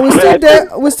talk about we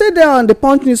still there on the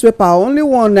Punch newspaper. Only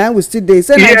one now we still there.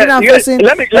 Say Nigeria facing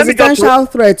existential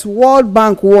threat. World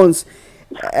Bank warns.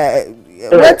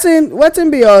 Wetin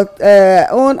be your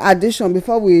own addition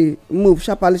before we move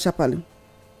sharply?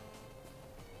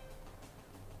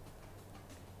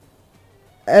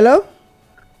 Hello?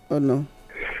 Oh no.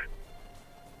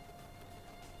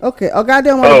 Okay, Oga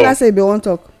Adeomo, say you want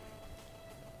talk.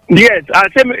 Yes, I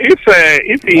say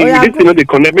if this thing no dey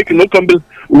connect, make it no come.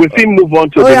 We still move on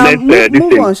to the next.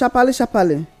 Move on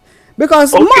sharply.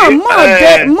 Because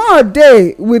more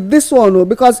day with this one,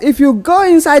 because if you go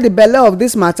inside the belly of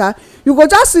this matter, you go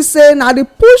just see say now the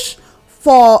push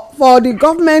for the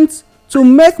government to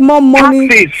make more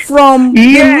money from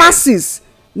the masses.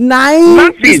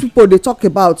 These people they talk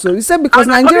about. So you say because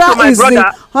Nigeria is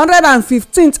the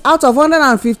 115th out of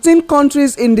 115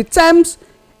 countries in terms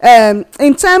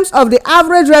of the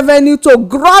average revenue to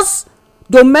gross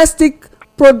domestic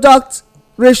product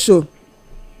ratio.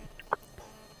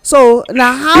 So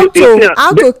now how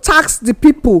to tax the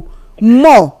people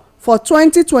more for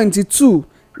 2022?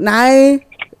 Now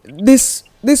this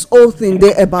whole thing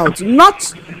they about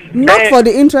not for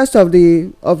the interest of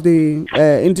the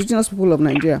indigenous people of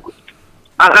Nigeria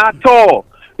at all.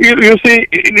 You see,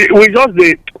 we just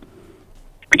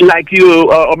like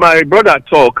you or my brother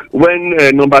talk when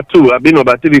number 2, I've been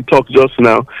number 3 talk just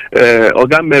now.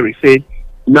 Oga Mary said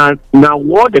now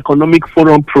World Economic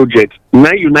Forum project,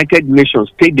 now United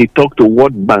Nations take they talk to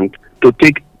World Bank to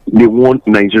take they want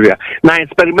Nigeria. Now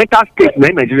experimental state now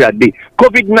Nigeria day.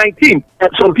 COVID-19,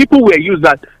 some people were used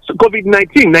as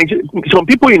COVID-19. Some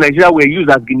people in Nigeria were used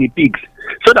as guinea pigs,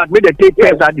 so that made they take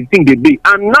test that the thing they be.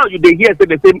 And now you they hear say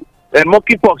the same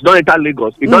monkeypox don't enter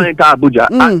Lagos, it don't enter Abuja.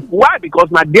 And why? Because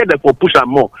now they're for push and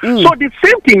more. So the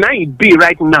same thing now it be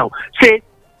right now. Say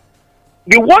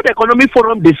the World Economic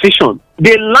Forum decision,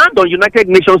 they land on United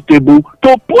Nations table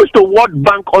to push the World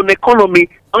Bank on economy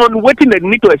on waiting they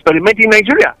need to experiment in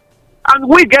Nigeria. And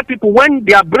we get people when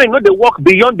their brain not they walk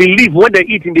beyond the leaf when they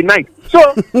eat in the night. So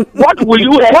what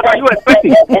are you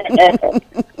expecting?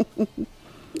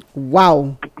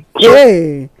 Wow.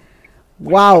 Hey.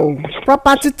 Wow.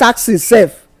 Property taxes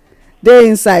safe. They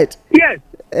inside. Yes.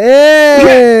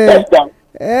 Hey.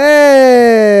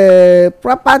 Hey,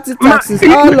 property taxes,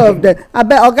 all of them. I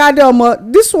bet Oga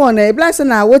Adeomo, this one, like say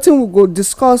na wetin we go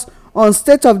discuss on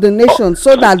State of the Nation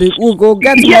so that we go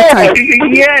get more time.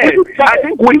 Yes, I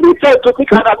think we need to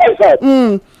take analyze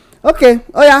that. Okay,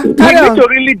 carry on. We need to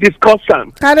really discuss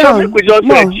them. Carry on. We just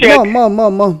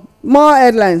more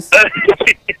headlines.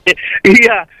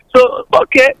 Yeah. So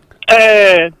okay,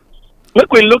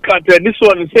 make we look at this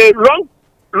one and say wrong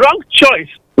choice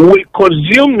will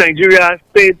consume Nigeria,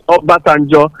 says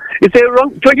Obasanjo. It's a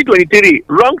wrong 2023.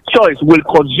 Wrong choice will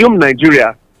consume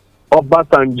Nigeria,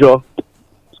 Obasanjo.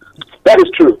 That is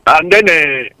true. And then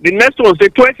the next one say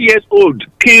 20 years old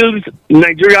kills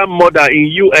Nigerian mother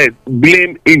in US,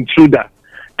 blame intruder.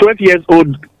 20 years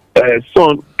old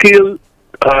son kills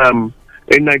a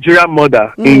Nigerian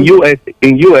mother in US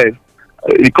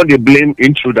because they blame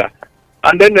intruder.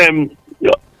 And then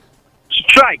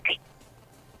strike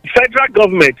federal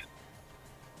government,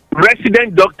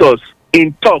 resident doctors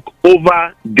in talk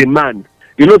over demand.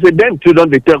 You know, say them too don't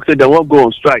they talk, say they won't go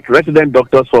on strike. Resident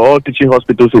doctors for all teaching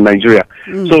hospitals in Nigeria.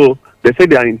 So they say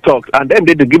they are in talks, and then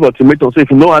they give ultimatum. Say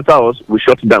if you no answer us, we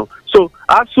shut down. So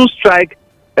ASU strike,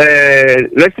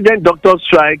 resident doctors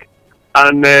strike,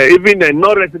 and even a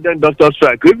non-resident doctor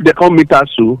strike. If they come meet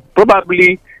ASU,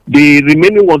 probably the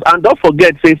remaining ones. And don't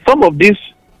forget, say some of these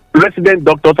resident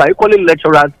doctors are equally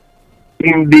lecturers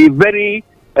in the very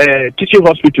teaching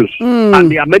hospitals, and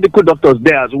there are medical doctors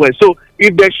there as well. So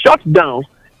if they shut down,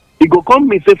 it will come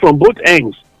me say from both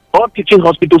ends. All teaching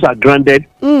hospitals are grounded,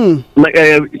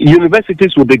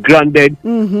 universities will be grounded,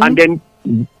 and then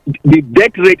the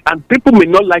death rate, and people may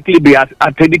not likely be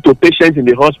attending to patients in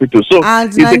the hospital. So and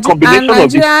it's a combination of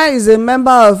Nigeria is a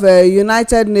member of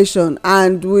United Nations,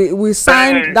 and we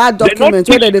signed that document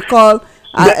where they call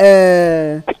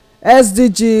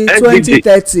SDG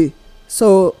 2030.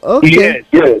 So okay,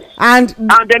 yes. And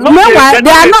they're meanwhile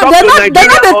they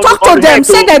not talk to them,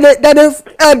 say that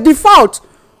they default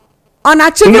on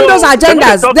achieving those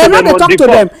agendas. They not they talk to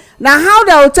them. Now how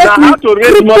they will take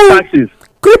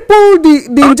cripple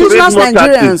the indigenous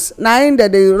Nigerians. Now in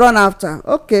that they run after.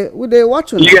 Okay, will they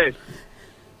watch on? Yes.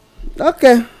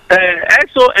 Okay.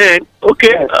 SON.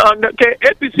 Okay. Okay.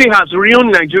 APC has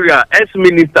ruined Nigeria.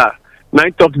 Ex-minister. Now I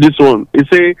talk this one. He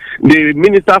say the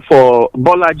minister for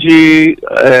Bolaji,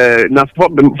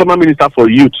 former minister for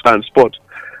youth and sport.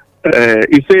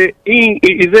 He say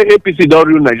APC don't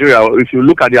ruin Nigeria. If you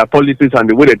look at their policies and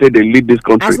the way they lead this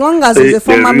country, as long as the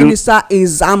former minister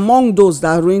is among those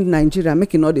that ruined Nigeria,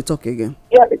 make it not they talk again.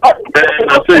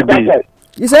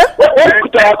 You say?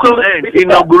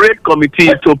 Inaugurate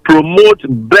committee to promote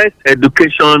best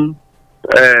education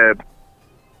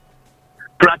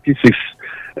practices.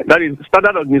 That is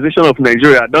Standard Organization of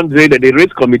Nigeria. Don't say that they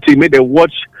raise committee, make them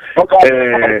watch. Pass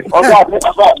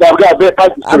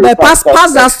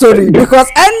that story, because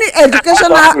any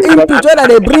educational input that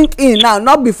they bring in now,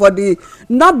 not before the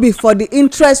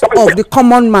interest of the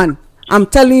common man. I'm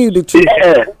telling you the truth.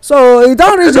 So it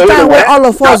don't reach the time where all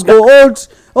of us go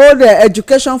hold the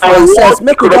education for ourselves.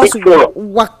 Make we just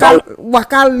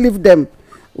waka leave them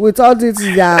with all this.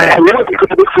 World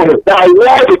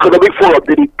Economic Forum,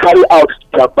 they carry out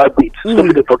their mandate. So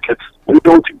the pockets. We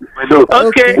don't know.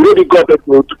 Okay.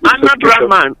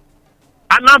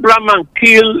 Anna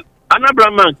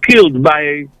Brahman killed by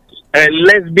a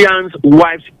lesbian's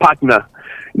wife's partner.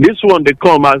 This one they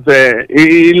come as a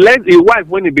wife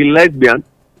when he be lesbian.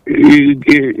 He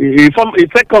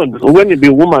second when he be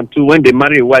woman too, when they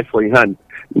marry a wife for his hand.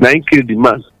 Now he kill the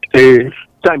man.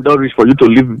 Time don't reach for you to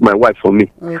leave my wife for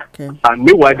me. Okay. And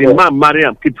meanwhile the man marry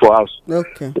and keep for house.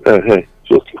 Okay.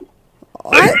 So,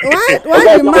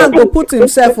 why the man go put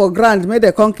himself for ground, make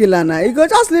they come kill her now? He go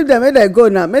just leave them, make they go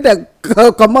now, make they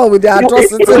come out with their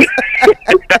atrocities. Wait,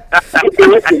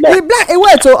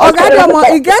 so Oga,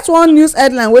 he get one news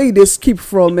headline where they skip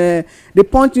from the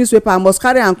Punch newspaper. I must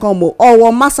carry and come.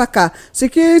 Or massacre.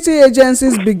 Security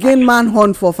agencies begin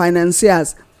manhunt for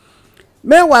financiers.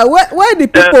 Meanwhile, where the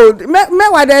people?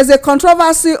 Meanwhile, there is a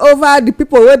controversy over the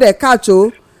people where they catch.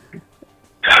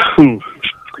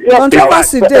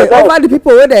 Controversy there over the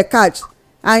people where they catch,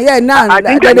 and now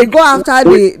they go after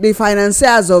the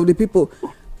financiers of the people.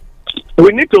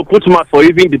 We need to put mark for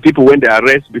even the people when they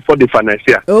arrest before the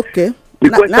financier. Okay.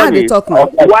 Because now they talk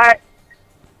now.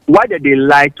 Why did they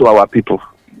lie to our people?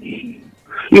 You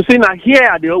see, now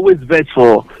here they always vex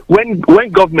for when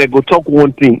government go talk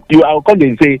one thing, you are come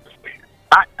and say,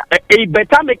 it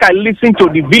better make I listen to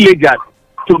the villagers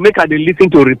to make I listen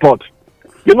to report.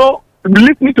 You know,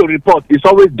 listening to report is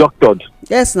always doctored.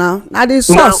 Yes, now the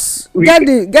source. Get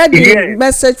the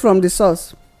message from the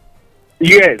source.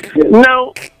 Yes.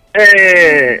 Now,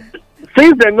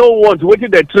 since they no want waiting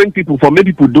they train people for make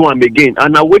people do them again,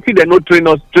 and now waiting they no train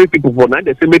people for now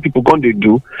they say make people come they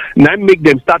do. Now make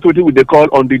them start waiting with the call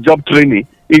on the job training.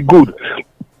 It's good.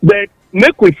 But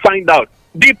make we find out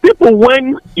the people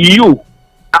when you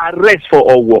arrest for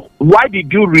Owo, why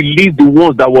did you release the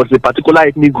ones that was a particular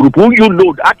ethnic group who you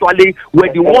know actually were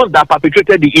the ones that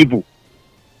perpetrated the evil?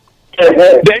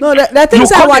 No, the things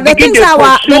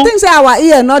say our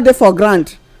ear not there for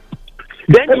grant.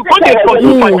 Then you go there for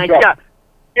you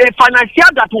a financier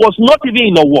that was not even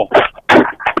in a war.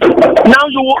 Now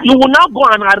you will now go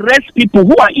and arrest people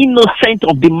who are innocent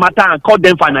of the matter and call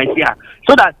them financier,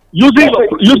 so that using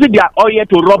their oil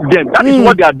to rob them. That is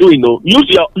what they are doing. No, use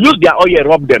their oil,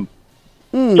 rob them,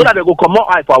 so that they go come out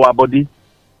eye for our body.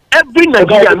 Every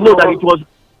Nigerian know that it was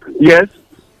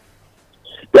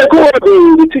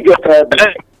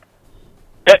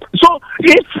So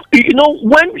if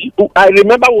when I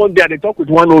remember one day I talk with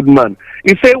one old man,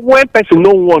 he say when person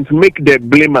no want make them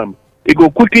blame him, he go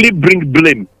quickly bring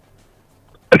blame,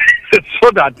 so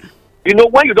that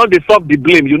when you don't solve the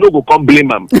blame, you go come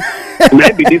blame him.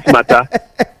 Maybe this matter.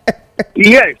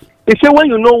 Yes, he say when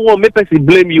you no want make person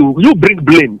blame you, you bring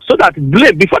blame, so that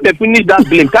blame before they finish that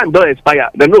blame, time don't expire,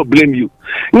 they no blame you.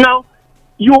 Now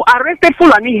you arrested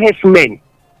Fulani herdsmen.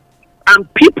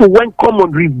 And people when come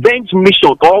on revenge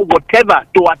mission or whatever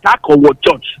to attack our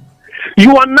church,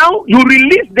 you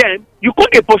release them, you go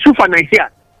to pursue financial,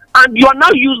 and you are now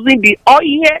using the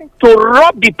oil to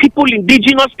rob the people,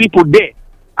 indigenous people there.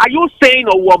 Are you saying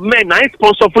our men are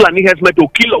responsible and herdsmen to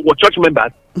kill our church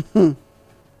members?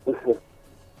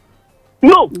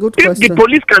 No. Good if question. The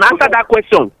police can answer that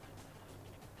question,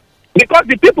 because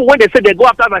the people when they say they go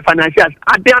after my financials,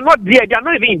 they are not there. They are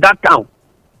not even in that town.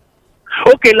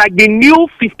 Okay, like the new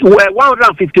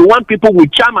 151 people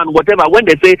with charm and whatever, when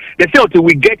they say until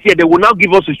we get here, they will now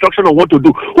give us instruction on what to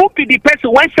do. Who be the person?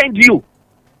 Why send you?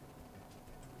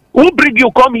 Who bring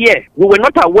you come here? We were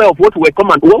not aware of what we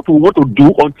come and what we want to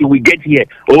do until we get here.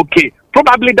 Okay,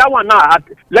 probably that one now.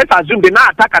 Let's assume they now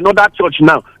attack another church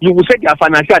now. You will say their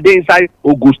financial they inside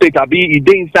Ogun State,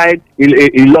 they inside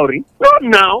Ilorin. No,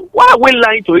 now why are we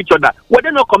lying to each other? Were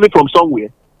they not coming from somewhere?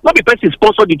 Not the person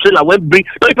sponsor the trailer when bring.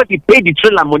 Not the person pay the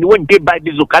trailer money when they buy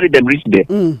this to carry them reach there.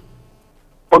 They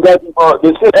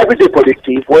say every day for the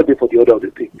thief, one day for the other of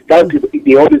the thing. That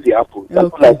they always happen.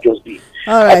 That's not like just be.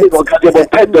 All right. I want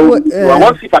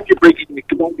to see if I can break it in the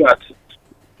Vanguard.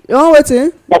 You want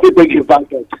waiting? I will break it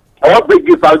Vanguard. I want to break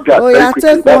it Vanguard. Oh yeah,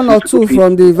 take one or two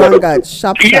from the Vanguard.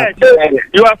 Sharp. Yes,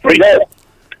 you are free.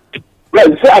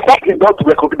 Right. So I thought they not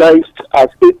recognized as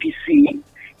APC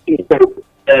in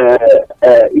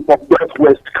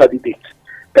Northwest candidate,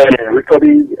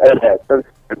 returning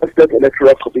President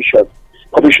Electoral Commissioner.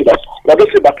 Now, don't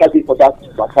say McCarthy for that,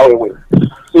 however.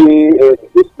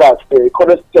 This batch, the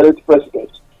current Senate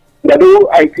president, there no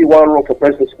IT one run for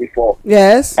presidency before.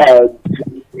 Yes. And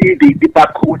the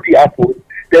Bakuti apple.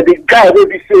 Then the guy will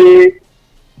be say,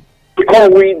 he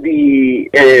can't win the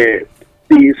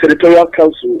senatorial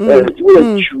council, he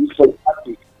will choose for the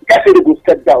party. The guy said he will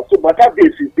step down. So, matter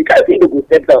basis, the guy said he will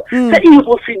step down. Say he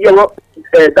was senior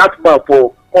that man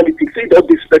for politics. Say that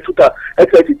this Petuta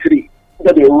F23.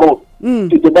 That they run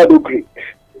to the man agree.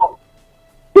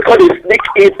 Because they sneak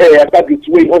in target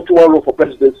way onto one role for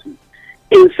presidency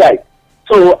inside.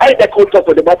 So I can't talk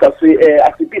for the matter say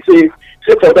as it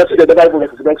say for that they never even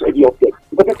recognize any of them.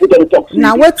 Because people don't talk.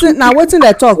 Now waiting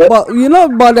they talk, but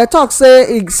but they talk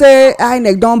say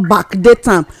INEC don't backdate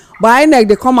time. But INEC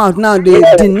they come out now they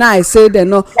deny say they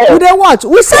no. We they watch.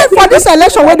 We say for this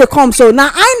election where they come so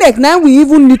now INEC now we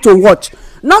even need to watch.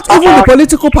 Not even the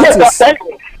political parties.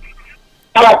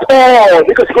 At all,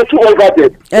 because you go too over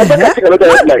them. Not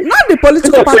the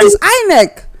political parties.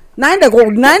 INEC. Now they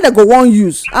go one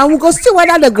use, and we go see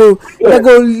whether they go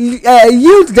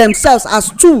yield themselves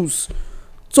as tools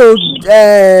to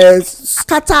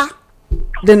scatter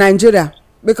the Nigeria.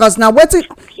 Because now waiting,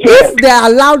 if they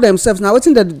allow themselves, now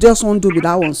waiting they just won't do with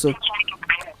that one. So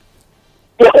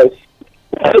yes,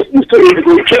 this story is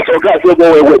going to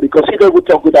go because he don't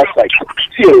talk with that side.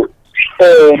 See,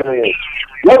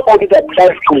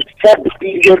 109.5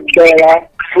 billion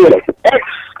fuel ex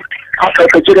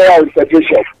General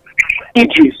Federation.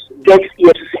 Idris gets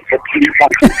EFCC for 3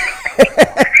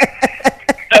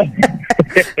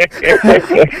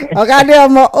 okay,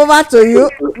 over to you.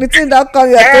 The thing that come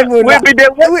your table.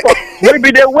 We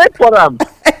be the wait for them.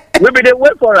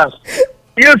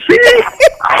 You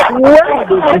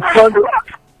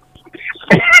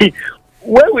see,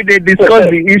 when we discuss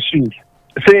the issues,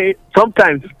 say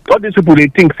sometimes all these people they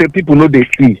think say people know they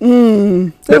see.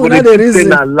 They will think say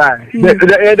na lie. They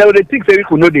will think say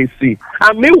people know they see.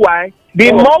 And meanwhile,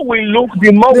 the more we look,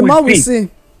 the more we see.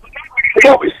 The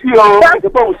more we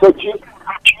see.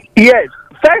 Yes.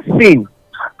 First thing,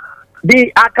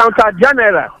 the Accountant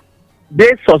General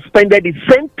they suspended the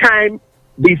same time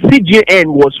the CJN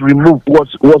was removed,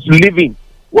 was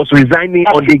resigning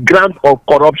on the ground of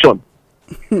corruption.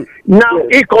 Now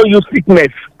he can use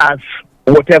sickness as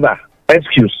whatever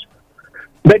excuse.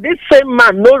 But this same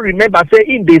man no remember say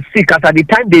in the sick at the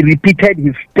time they repeated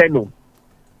his tenure.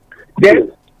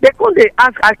 Then they come they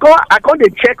ask I come they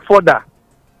check further.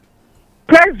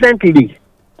 Presently,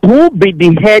 who be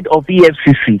the head of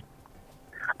EFCC?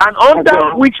 And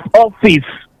under which office?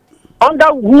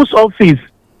 Under whose office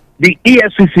the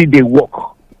EFCC they work?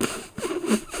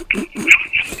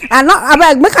 And not may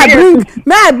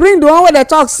I bring the one where they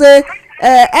talk say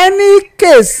any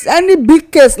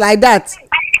big case like that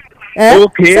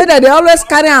Okay. say that they always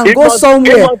carry am It go must-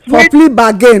 somewhere it must for reach plea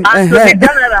bargain. Attorney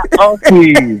General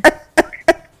office.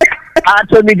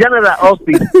 Attorney General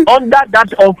office. Under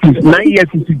that office, na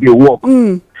EFCC dey work.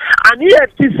 And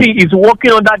EFCC is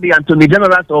working under the Attorney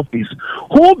General's office.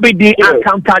 Who be the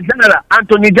Accountant General?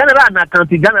 Attorney General and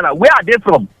Accountant General. Where are they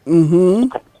from?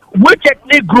 Which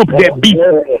ethnic group they be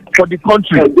for the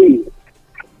country?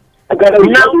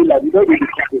 Now,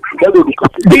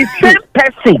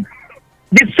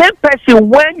 the same person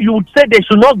when you say they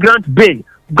should not grant bail,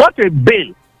 got a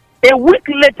bail. A week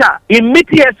later, he meet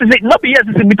EFCC, not be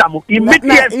EFCC meet am, he meet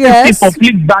EFCC for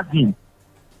plea bargain.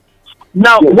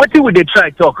 Now, what will they try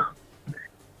talk?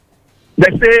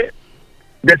 They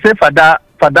say father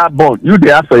born, you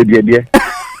dey ask for a dear.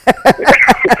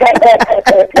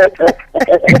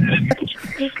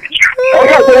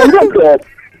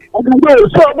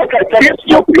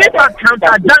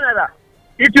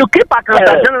 If you keep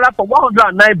accountant general for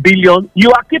 109 billion, you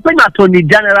are keeping attorney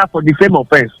general for the same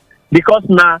offense because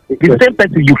now the same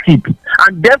person you keep,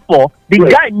 and therefore the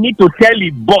guy need to tell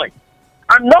his boy.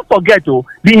 And not forget,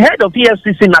 the head of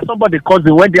EFCC now somebody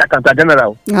cousin when the accountant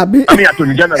general. I mean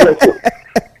attorney general.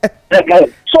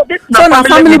 So this na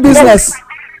family business.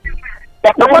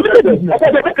 Family business.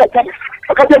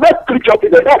 Okay, let's switch up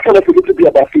in the next one to be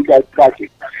about free backing.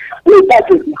 Free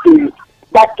backing is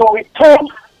that to return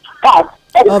part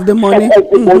of the money.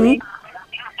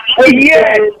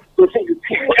 Yes.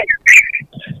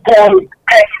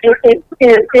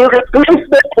 In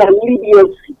replacement for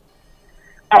leniency.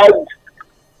 And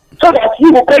so that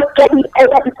you will get telling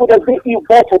other people that they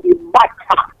involved in the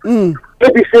matter.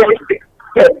 Maybe say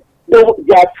they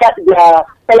are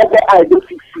following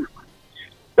identity.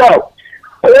 Now,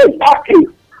 backing,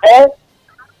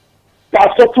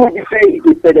 that's what we say is a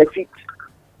benefit.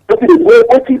 What we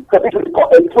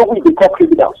call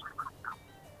criminals.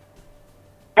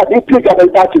 And they think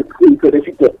about that is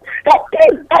benefit them.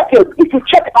 If you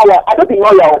check our, I don't think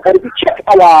lawyer, but if you check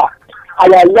our law,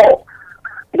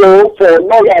 for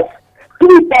lawyers,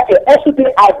 doing that also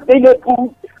they are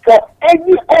available for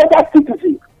any other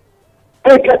citizen.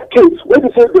 They get case. When they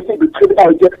say the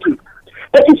criminal get case.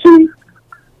 But you see,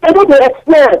 they don't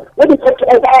explain when they come to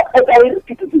other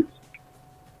citizens.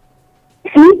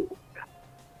 See?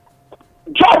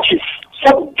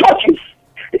 Some judges,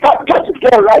 if our judges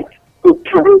get it right to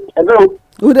prove, hello?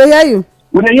 Would they hear you?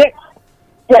 Would they hear?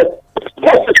 Yes,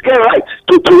 judges get it right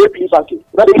to rape you something.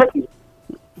 Would they hear you?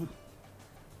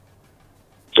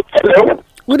 Hello?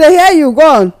 Would they hear you? Go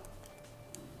on.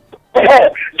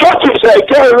 Judges get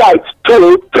it right to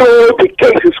the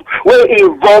cases where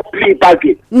involve plea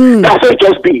bargain. That's what it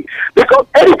just be. Because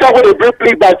anytime when they bring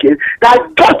plea bargain, that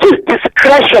judge's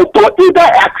discretion to either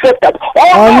accept that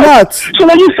or not. So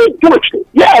when you say judge,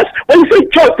 yes, when you say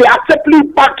judge, they accept plea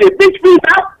bargain, which means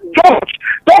that judge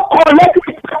don't collect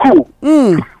it cool.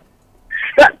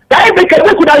 That because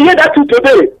they could have heard that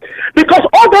today. Because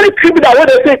ordinary criminal when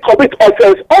they say commit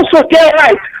offense also get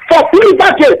right for plea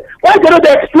bargain. Why they don't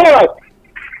explore?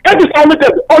 Every time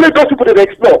only those people that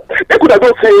explore. They could have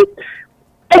don't say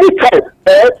anytime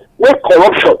when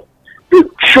corruption they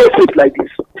show things like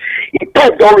this. In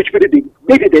time don't reach maybe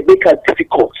they make it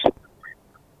difficult.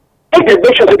 If they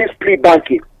make sure that this plea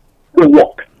banking will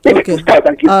work. Okay.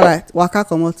 All right. Waka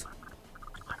comot.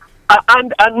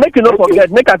 And make you not forget,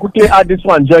 make I quickly add this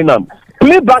one, join them.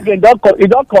 Plea bargain don't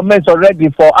commence already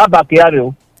for Abba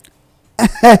Kyari.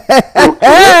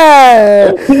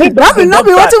 Not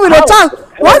be wetin we dey talk.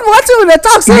 Wetin we dey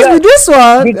talk since with this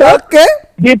one. Okay.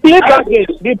 The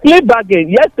plea bargain.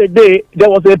 Yesterday there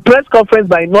was a press conference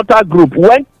by Nota Group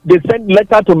when they sent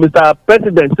letter to Mr.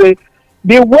 President say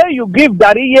the way you give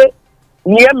Dariye,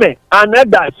 Nieme and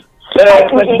others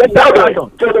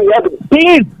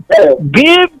please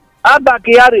give Abba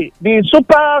Kyari, the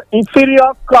super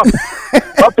inferior cop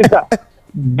officer,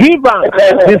 give am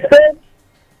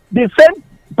the same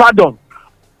pardon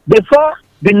before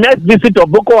the next visit of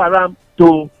Boko Haram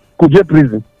to Kuje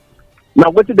prison.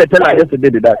 Now what did they tell her yesterday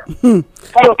did that?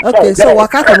 Okay, so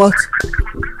waka comot.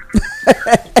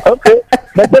 Okay,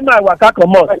 they say my waka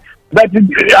comot. But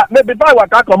before I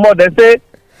waka comot, they say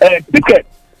ticket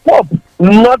pop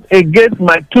not against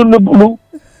my Tinubu,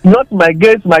 not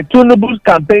against my Tinubu's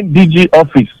campaign DG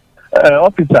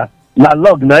officer. Na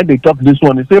log now they talk this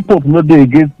one. They say Pope not dey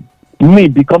against me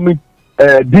becoming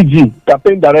DG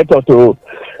campaign director to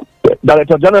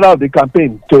director general of the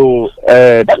campaign to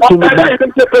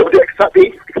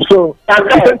so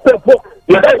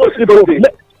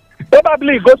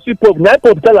probably go see Pope. Now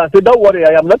Pope tell us say don't worry,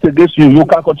 I am not against you. You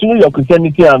can continue your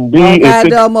Christianity and be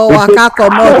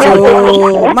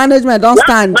management don't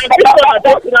stand.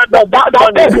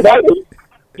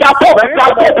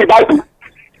 the Bible.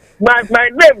 My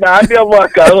name na Adeomo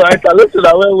Akaro. I salute you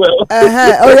well.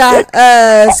 Oh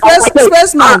yeah,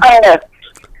 spaceman.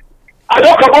 I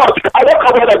don't come out and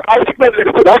I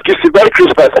people that kiss you. Merry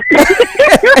Christmas.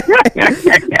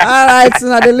 All right, so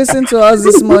now they listen to us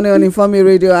this morning on Informe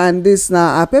Radio, and this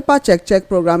now our paper check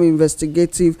program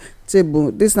investigative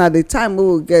table. This now the time we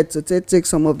will get to take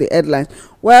some of the headlines.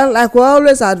 Well, like we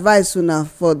always advise you now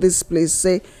for this place,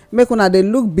 say make una they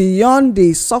look beyond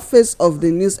the surface of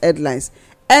the news headlines.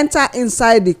 Enter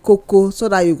inside the cocoa so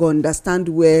that you can understand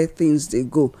where things they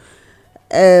go.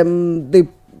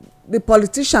 The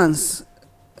politicians,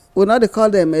 we not they call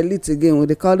them elite again, we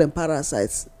they call them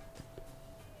parasites.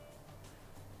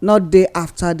 Not they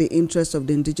after the interest of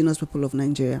the indigenous people of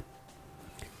Nigeria.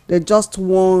 They just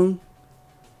want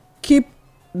keep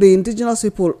the indigenous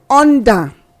people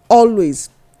under always.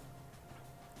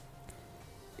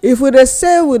 If we dey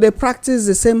say we dey practice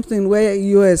the same thing where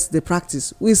US dey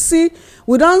practice, we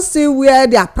don't see where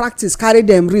their practice carry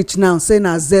them reach now, say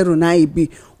na zero na e be.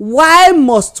 Why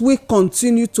must we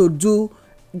continue to do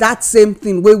that same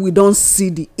thing where we don't see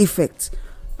the effect?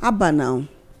 Abba now,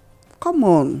 come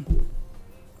on,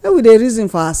 where we dey reason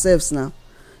for ourselves now?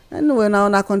 Anyway, now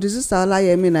na country sister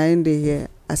Olayemi na im dey here.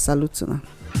 I salute una.